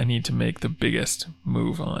probably I need to make the biggest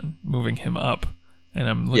move on, moving him up. And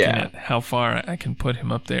I'm looking at how far I can put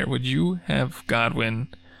him up there. Would you have Godwin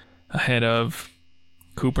ahead of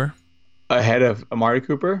Cooper? Ahead of Amari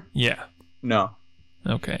Cooper? Yeah. No.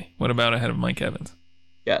 Okay. What about ahead of Mike Evans?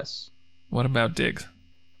 Yes. What about Diggs?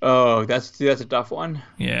 Oh, that's a tough one.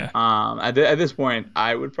 Yeah. At this point,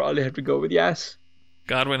 I would probably have to go with yes.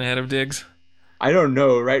 Godwin ahead of Diggs? I don't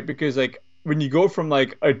know, right? Because like when you go from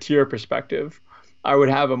like a tier perspective, I would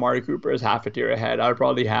have Amari Cooper as half a tier ahead. I would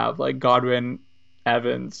probably have like Godwin,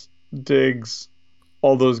 Evans, Diggs,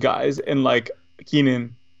 all those guys, and like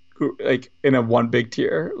Keenan, who like in a one big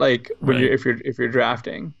tier. Like when Right. if you're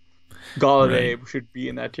drafting, Galladay Right. should be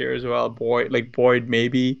in that tier as well. Boyd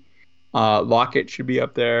maybe. Lockett should be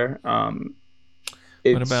up there.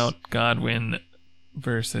 What about Godwin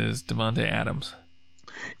versus Devontae Adams?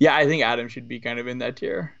 Yeah, I think Adams should be kind of in that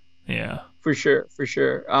tier. Yeah. For sure.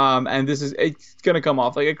 And it's gonna come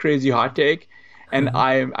off like a crazy hot take, and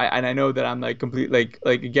I know that I'm like complete like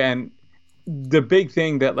again, the big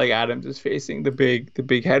thing that like Adams is facing, the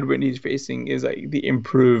big headwind he's facing is like the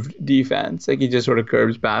improved defense. Like he just sort of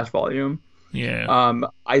curbs pass volume. Yeah.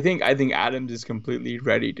 I think Adams is completely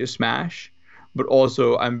ready to smash, but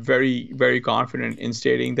also I'm very very confident in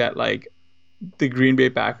stating that like the Green Bay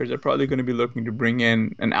Packers are probably going to be looking to bring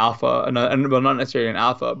in an alpha, well, not necessarily an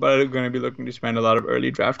alpha, but are going to be looking to spend a lot of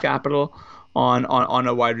early draft capital on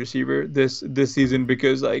a wide receiver this season,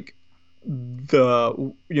 because like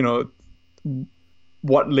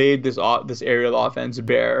what laid this aerial offense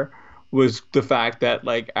bare was the fact that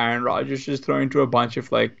like Aaron Rodgers is throwing to a bunch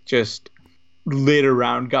of like just later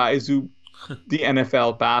round guys who the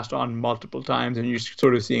NFL passed on multiple times, and you're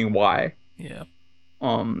sort of seeing why. Yeah.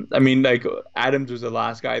 I mean, like Adams was the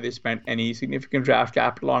last guy they spent any significant draft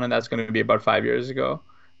capital on, and that's going to be about 5 years ago,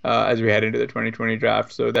 as we head into the 2020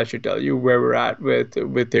 draft. So that should tell you where we're at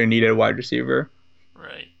with their needed wide receiver.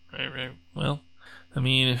 Right. Well, I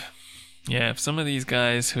mean, if some of these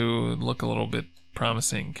guys who look a little bit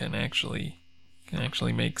promising can actually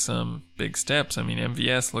make some big steps. I mean,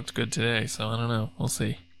 MVS looked good today, so I don't know. We'll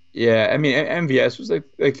see. Yeah, I mean, MVS was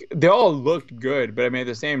like they all looked good, but I mean at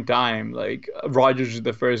the same time, like Rodgers was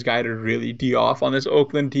the first guy to really tee off on this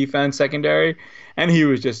Oakland defense secondary, and he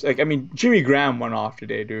was just like, I mean, Jimmy Graham went off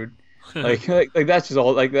today, dude. like that's just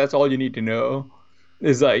all, like that's all you need to know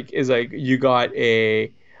is like you got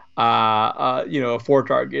a 4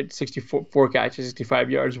 target, 64 catches,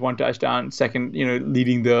 65 yards, 1 touchdown, second,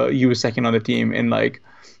 he was second on the team in like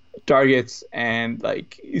targets, and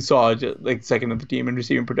like you saw just like second of the team in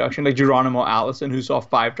receiving production. Like Geronimo Allison, who saw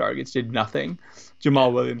 5 targets, did nothing.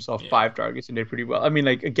 Jamal Williams saw 5 targets and did pretty well. I mean,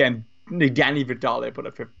 like again, Danny Vitale put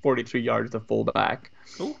up 43 yards, the fullback.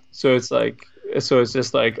 Ooh. So it's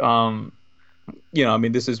just like I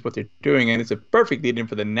mean, this is what they're doing, and it's a perfect lead-in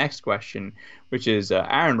for the next question, which is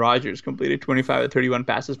Aaron Rodgers completed 25 of 31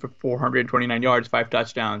 passes for 429 yards, 5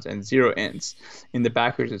 touchdowns, and 0 ints. In the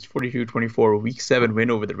Packers, it's 42-24 Week 7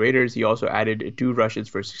 win over the Raiders. He also added 2 rushes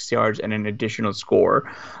for 6 yards and an additional score.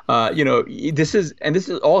 This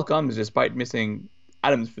all comes despite missing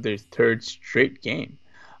Adams for their 3rd straight game.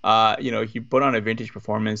 He put on a vintage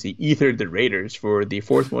performance. He ethered the Raiders for the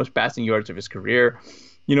 4th most passing yards of his career.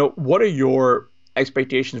 What are your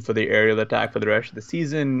expectations for the aerial attack for the rest of the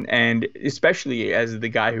season, and especially as the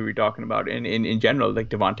guy who we're talking about in general, like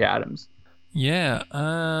Devontae Adams? Yeah,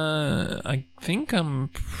 I think I'm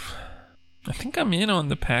in on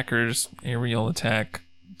the Packers aerial attack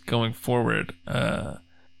going forward. I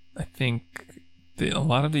think a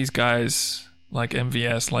lot of these guys, like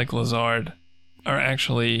MVS, like Lazard, are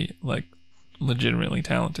actually like legitimately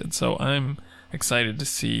talented. So I'm excited to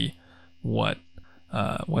see what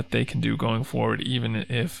they can do going forward, even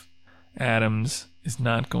if Adams is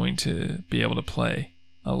not going to be able to play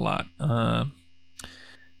a lot.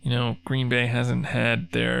 Green Bay hasn't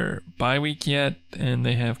had their bye week yet, and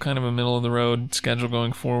they have kind of a middle of the road schedule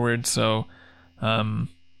going forward, so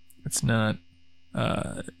it's not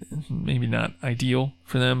maybe not ideal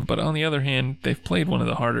for them. But on the other hand, they've played one of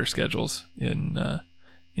the harder schedules in the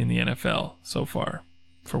NFL so far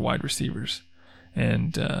for wide receivers,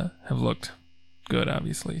 and have looked good,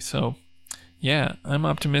 obviously. So yeah, I'm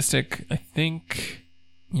optimistic. I think,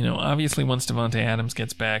 obviously once Devontae Adams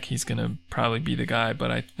gets back, he's going to probably be the guy,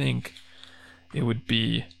 but I think it would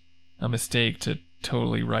be a mistake to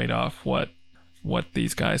totally write off what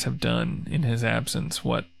these guys have done in his absence,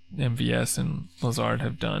 what MVS and Lazard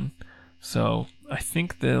have done. So I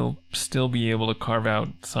think they'll still be able to carve out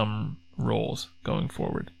some roles going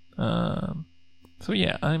forward. So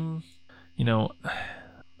yeah, in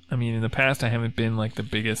the past I haven't been like the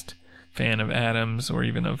biggest fan of Adams or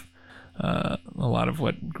even of a lot of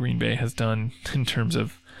what Green Bay has done in terms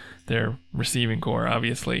of their receiving core,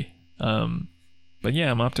 obviously. But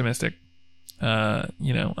yeah, I'm optimistic. I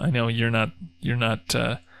know you're not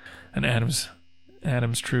an Adams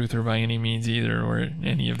truther by any means either, or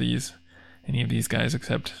any of these guys,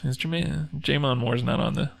 except is Jamon Moore's not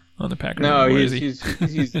on the Packers. No, anymore,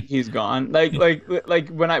 he's gone. Like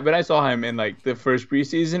when I saw him in like the first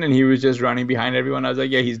preseason and he was just running behind everyone, I was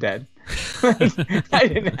like, yeah, he's dead. I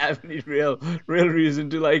didn't have any real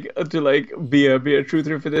reason to be a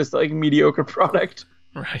truther for this like mediocre product.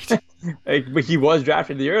 Right. But he was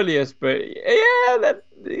drafted the earliest. But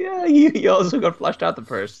he also got flushed out the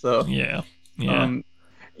first. So yeah. I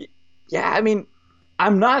mean,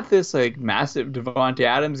 I'm not this like massive Davante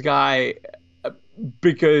Adams guy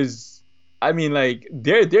because I mean like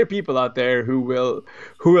there are people out there who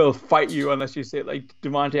will fight you unless you say like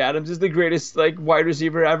Davante Adams is the greatest like wide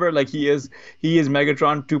receiver ever. Like he is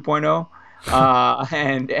Megatron 2.0.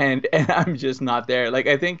 And I'm just not there. Like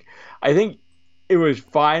I think it was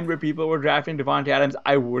fine where people were drafting Davante Adams.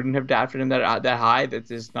 I wouldn't have drafted him that high. That's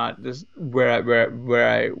just not just where I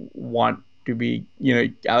want to be,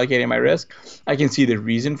 allocating my risk. I can see the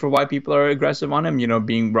reason for why people are aggressive on him,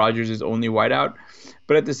 being Rodgers' only wideout.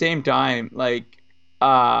 But at the same time, like,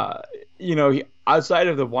 outside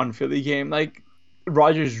of the one Philly game, like,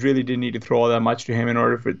 Rodgers really didn't need to throw all that much to him in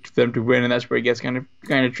order for them to win, and that's where it gets kind of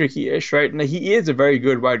tricky-ish, right? And he is a very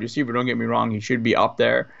good wide receiver. Don't get me wrong; he should be up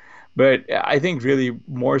there. But I think really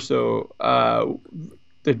more so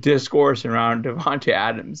the discourse around Davante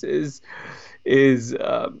Adams is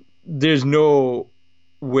there's no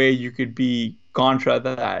way you could be contra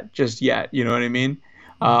that just yet. You know what I mean?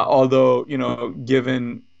 Although,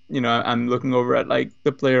 given, I'm looking over at like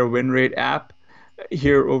the player win rate app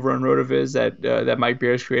here over on RotoViz that Mike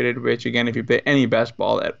Beers created, which again, if you play any best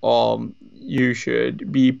ball at all, you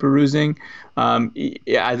should be perusing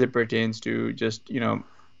as it pertains to just,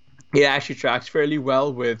 it actually tracks fairly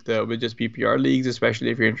well with just PPR leagues, especially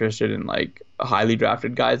if you're interested in like highly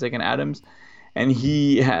drafted guys like an Adams. And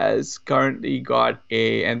he has currently got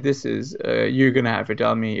and this is, you're going to have to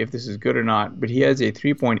tell me if this is good or not, but he has a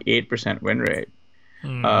 3.8% win rate.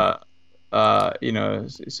 So he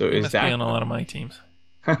is that be on a lot of my teams?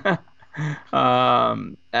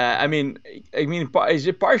 I mean,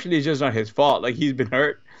 it's partially just not his fault. Like he's been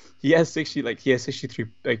hurt. He has 63 like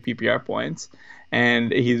PPR points,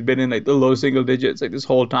 and he's been in like the low single digits like this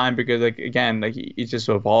whole time because like again like he's just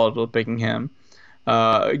so volatile picking him,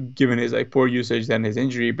 given his like poor usage and his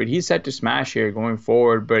injury. But he's set to smash here going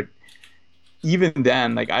forward. But even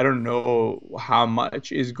then, like I don't know how much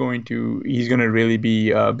he's going to really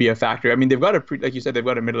be a factor. I mean, they've got like you said, they've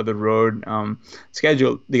got a middle of the road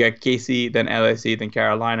schedule. They got KC, then LSC, then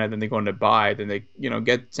Carolina, then they go into bye, then they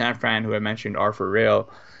get San Fran, who I mentioned are for real.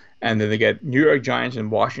 And then they get New York Giants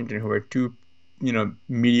and Washington, who are two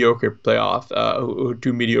mediocre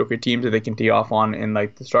two mediocre teams that they can tee off on in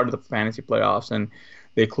like the start of the fantasy playoffs, and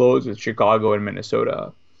they close with Chicago and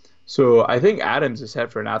Minnesota. So I think Adams is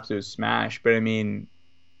set for an absolute smash. But I mean,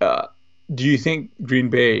 do you think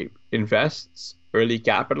Green Bay invests early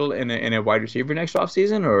capital in a wide receiver next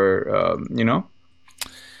offseason, or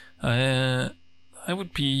I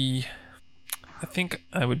think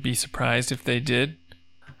I would be surprised if they did.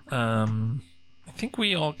 I think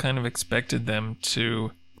we all kind of expected them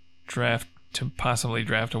to possibly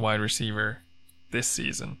draft a wide receiver this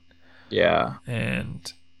season. Yeah.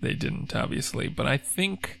 And they didn't, obviously. But I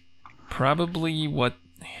think probably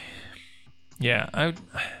I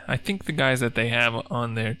think the guys that they have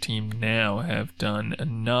on their team now have done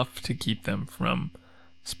enough to keep them from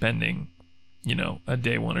spending, a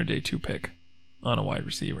day one or day two pick on a wide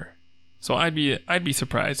receiver. So I'd be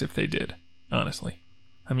surprised if they did, honestly.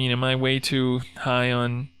 I mean, am I way too high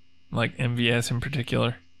on like MVS in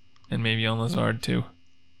particular, and maybe on Lazard too?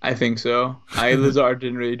 I think so. Lazard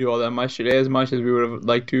didn't really do all that much today, as much as we would have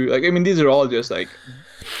liked to. Like, I mean, these are all just like.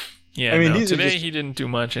 Yeah, today he didn't do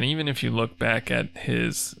much, and even if you look back at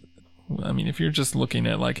his, I mean, if you're just looking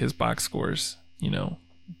at like his box scores,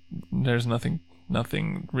 there's nothing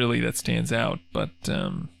really that stands out. But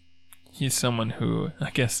he's someone who,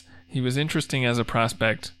 I guess, he was interesting as a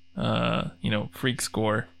prospect. Freak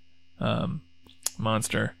score,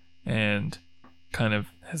 monster, and kind of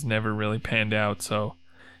has never really panned out. So,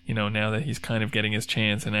 now that he's kind of getting his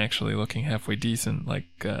chance and actually looking halfway decent, like,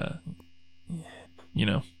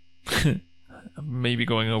 maybe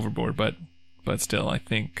going overboard, but still, I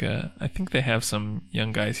think they have some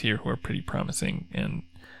young guys here who are pretty promising, and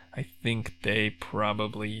I think they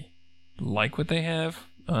probably like what they have,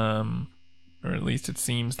 or at least it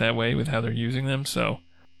seems that way with how they're using them. So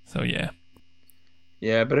yeah.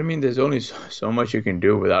 Yeah, but I mean, there's only so much you can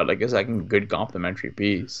do without like a second good complementary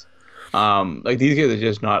piece. Like these guys are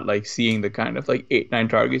just not like seeing the kind of like 8-9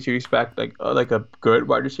 targets you expect like a good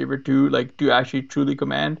wide receiver to actually truly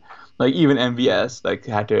command. Like even MVS like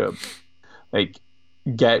had to like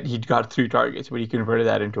he got 3 targets, but he converted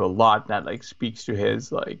that into a lot. That like speaks to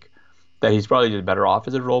his like that he's probably just better off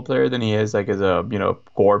as a role player than he is like as a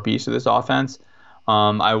core piece of this offense.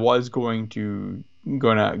 I was gonna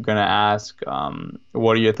ask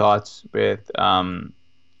what are your thoughts with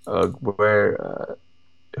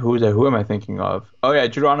who am I thinking of? Oh yeah,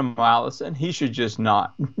 Geronimo Allison. He should just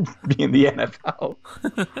not be in the NFL.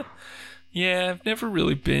 Yeah, I've never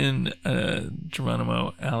really been a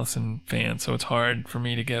Geronimo Allison fan, so it's hard for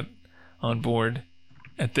me to get on board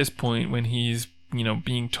at this point when he's,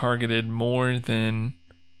 being targeted more than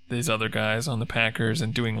these other guys on the Packers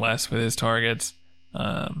and doing less with his targets.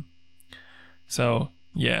 So,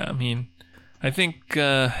 yeah, I mean, I think,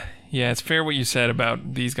 it's fair what you said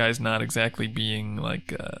about these guys not exactly being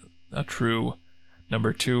like a true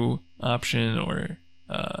number 2 option or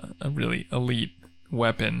a really elite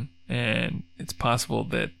weapon. And it's possible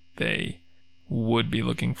that they would be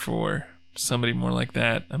looking for somebody more like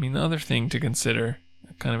that. I mean, the other thing to consider,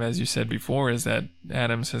 kind of as you said before, is that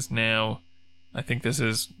Adams has now, I think this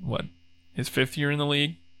is, his 5th year in the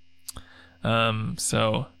league?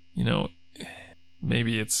 So,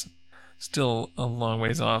 maybe it's still a long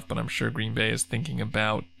ways off, but I'm sure Green Bay is thinking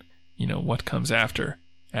about, what comes after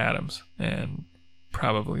Adams and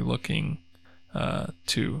probably looking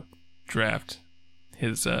to draft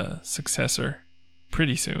his successor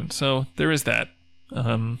pretty soon. So there is that.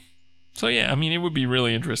 So yeah, I mean, it would be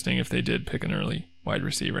really interesting if they did pick an early wide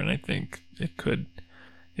receiver, and I think it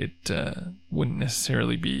wouldn't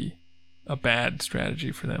necessarily be a bad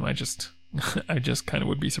strategy for them. I just kind of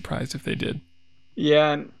would be surprised if they did.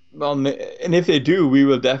 Yeah, and if they do, we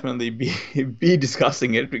will definitely be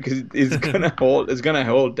discussing it because it's gonna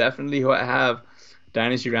definitely have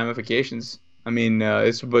dynasty ramifications. I mean,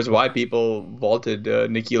 this was why people vaulted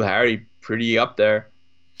N'Keal Harry pretty up there.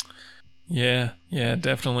 Yeah,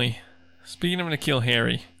 definitely. Speaking of N'Keal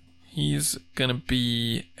Harry, he's going to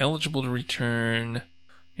be eligible to return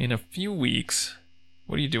in a few weeks.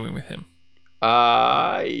 What are you doing with him?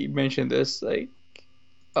 I mentioned this like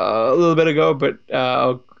a little bit ago, but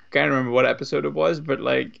I can't remember what episode it was. But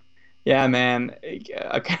like, yeah, man,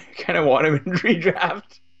 I kind of want him in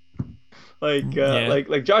redraft.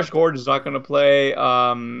 Like Josh Gordon's not going to play.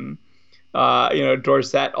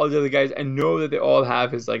 Dorsett, all the other guys. I know that they all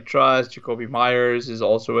have his like trust. Jacoby Myers is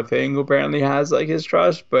also a thing who apparently has like his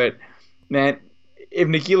trust. But man, if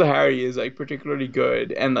N'Keal Harry is like particularly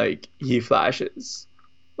good and like he flashes,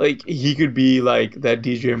 like he could be like that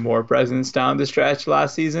DJ Moore presence down the stretch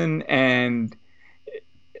last season, and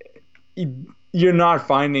you're not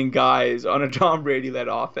finding guys on a Tom Brady-led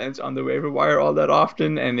offense on the waiver wire all that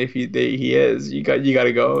often. And if he is, you got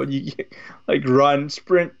to go. You like run,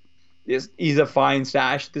 sprint. He's a fine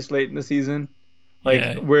stash this late in the season.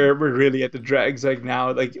 Like we're really at the dregs. Like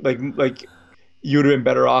now, like you would have been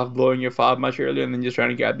better off blowing your fob much earlier and then just trying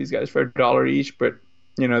to grab these guys for $1 each. But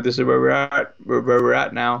this is where we're at. Where we're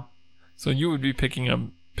at now. So you would be picking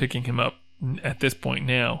him up at this point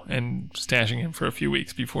now and stashing him for a few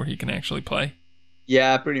weeks before he can actually play.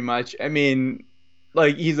 Yeah, pretty much. I mean,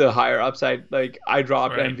 like he's a higher upside. Like I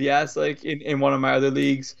dropped MVS like in one of my other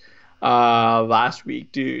leagues last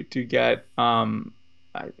week to get I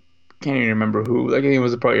can't even remember who. Like I think it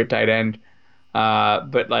was probably a tight end.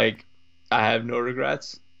 But like I have no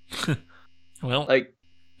regrets. Well,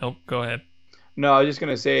 go ahead. No, I was just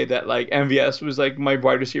gonna say that like MVS was like my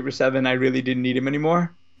wide receiver 7. I really didn't need him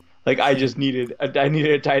anymore. Like I just needed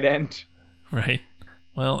a tight end. Right.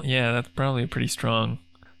 Well, yeah, that's probably a pretty strong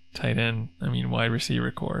tight end. I mean, wide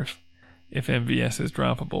receiver core if MVS is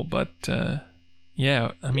droppable. But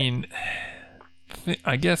yeah, I mean,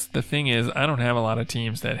 I guess the thing is, I don't have a lot of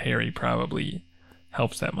teams that Harry probably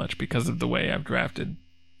helps that much because of the way I've drafted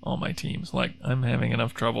all my teams. Like I'm having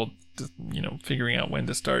enough trouble, figuring out when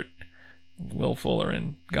to start Will Fuller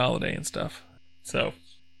and Galladay and stuff. So.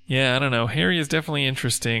 Yeah, I don't know. Harry is definitely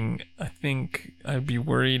interesting. I think I'd be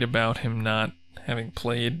worried about him not having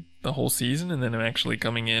played the whole season and then him actually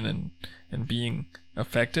coming in and being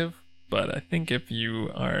effective. But I think if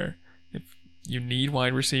you need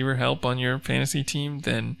wide receiver help on your fantasy team,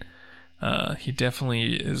 then he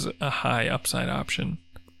definitely is a high upside option.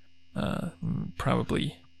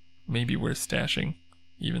 Probably, maybe worth stashing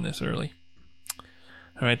even this early.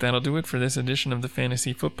 All right, that'll do it for this edition of the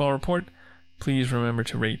Fantasy Football Report. Please remember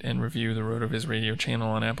to rate and review the RotoViz Radio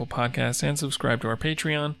channel on Apple Podcasts and subscribe to our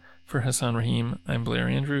Patreon. For Hassan Rahim, I'm Blair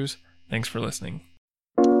Andrews. Thanks for listening.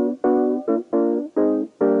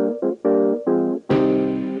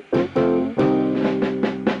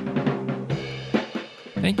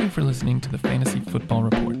 Thank you for listening to the Fantasy Football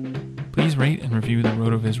Report. Please rate and review the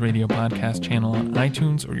RotoViz Radio podcast channel on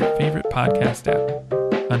iTunes or your favorite podcast app.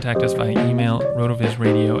 Contact us via email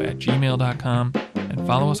rotovizradio@gmail.com and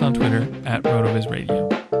follow us on Twitter @rotovizradio.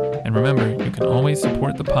 And remember, you can always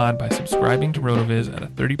support the pod by subscribing to RotoViz at a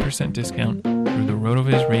 30% discount through the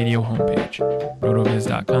RotoViz Radio homepage,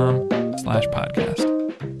 rotoviz.com/podcast.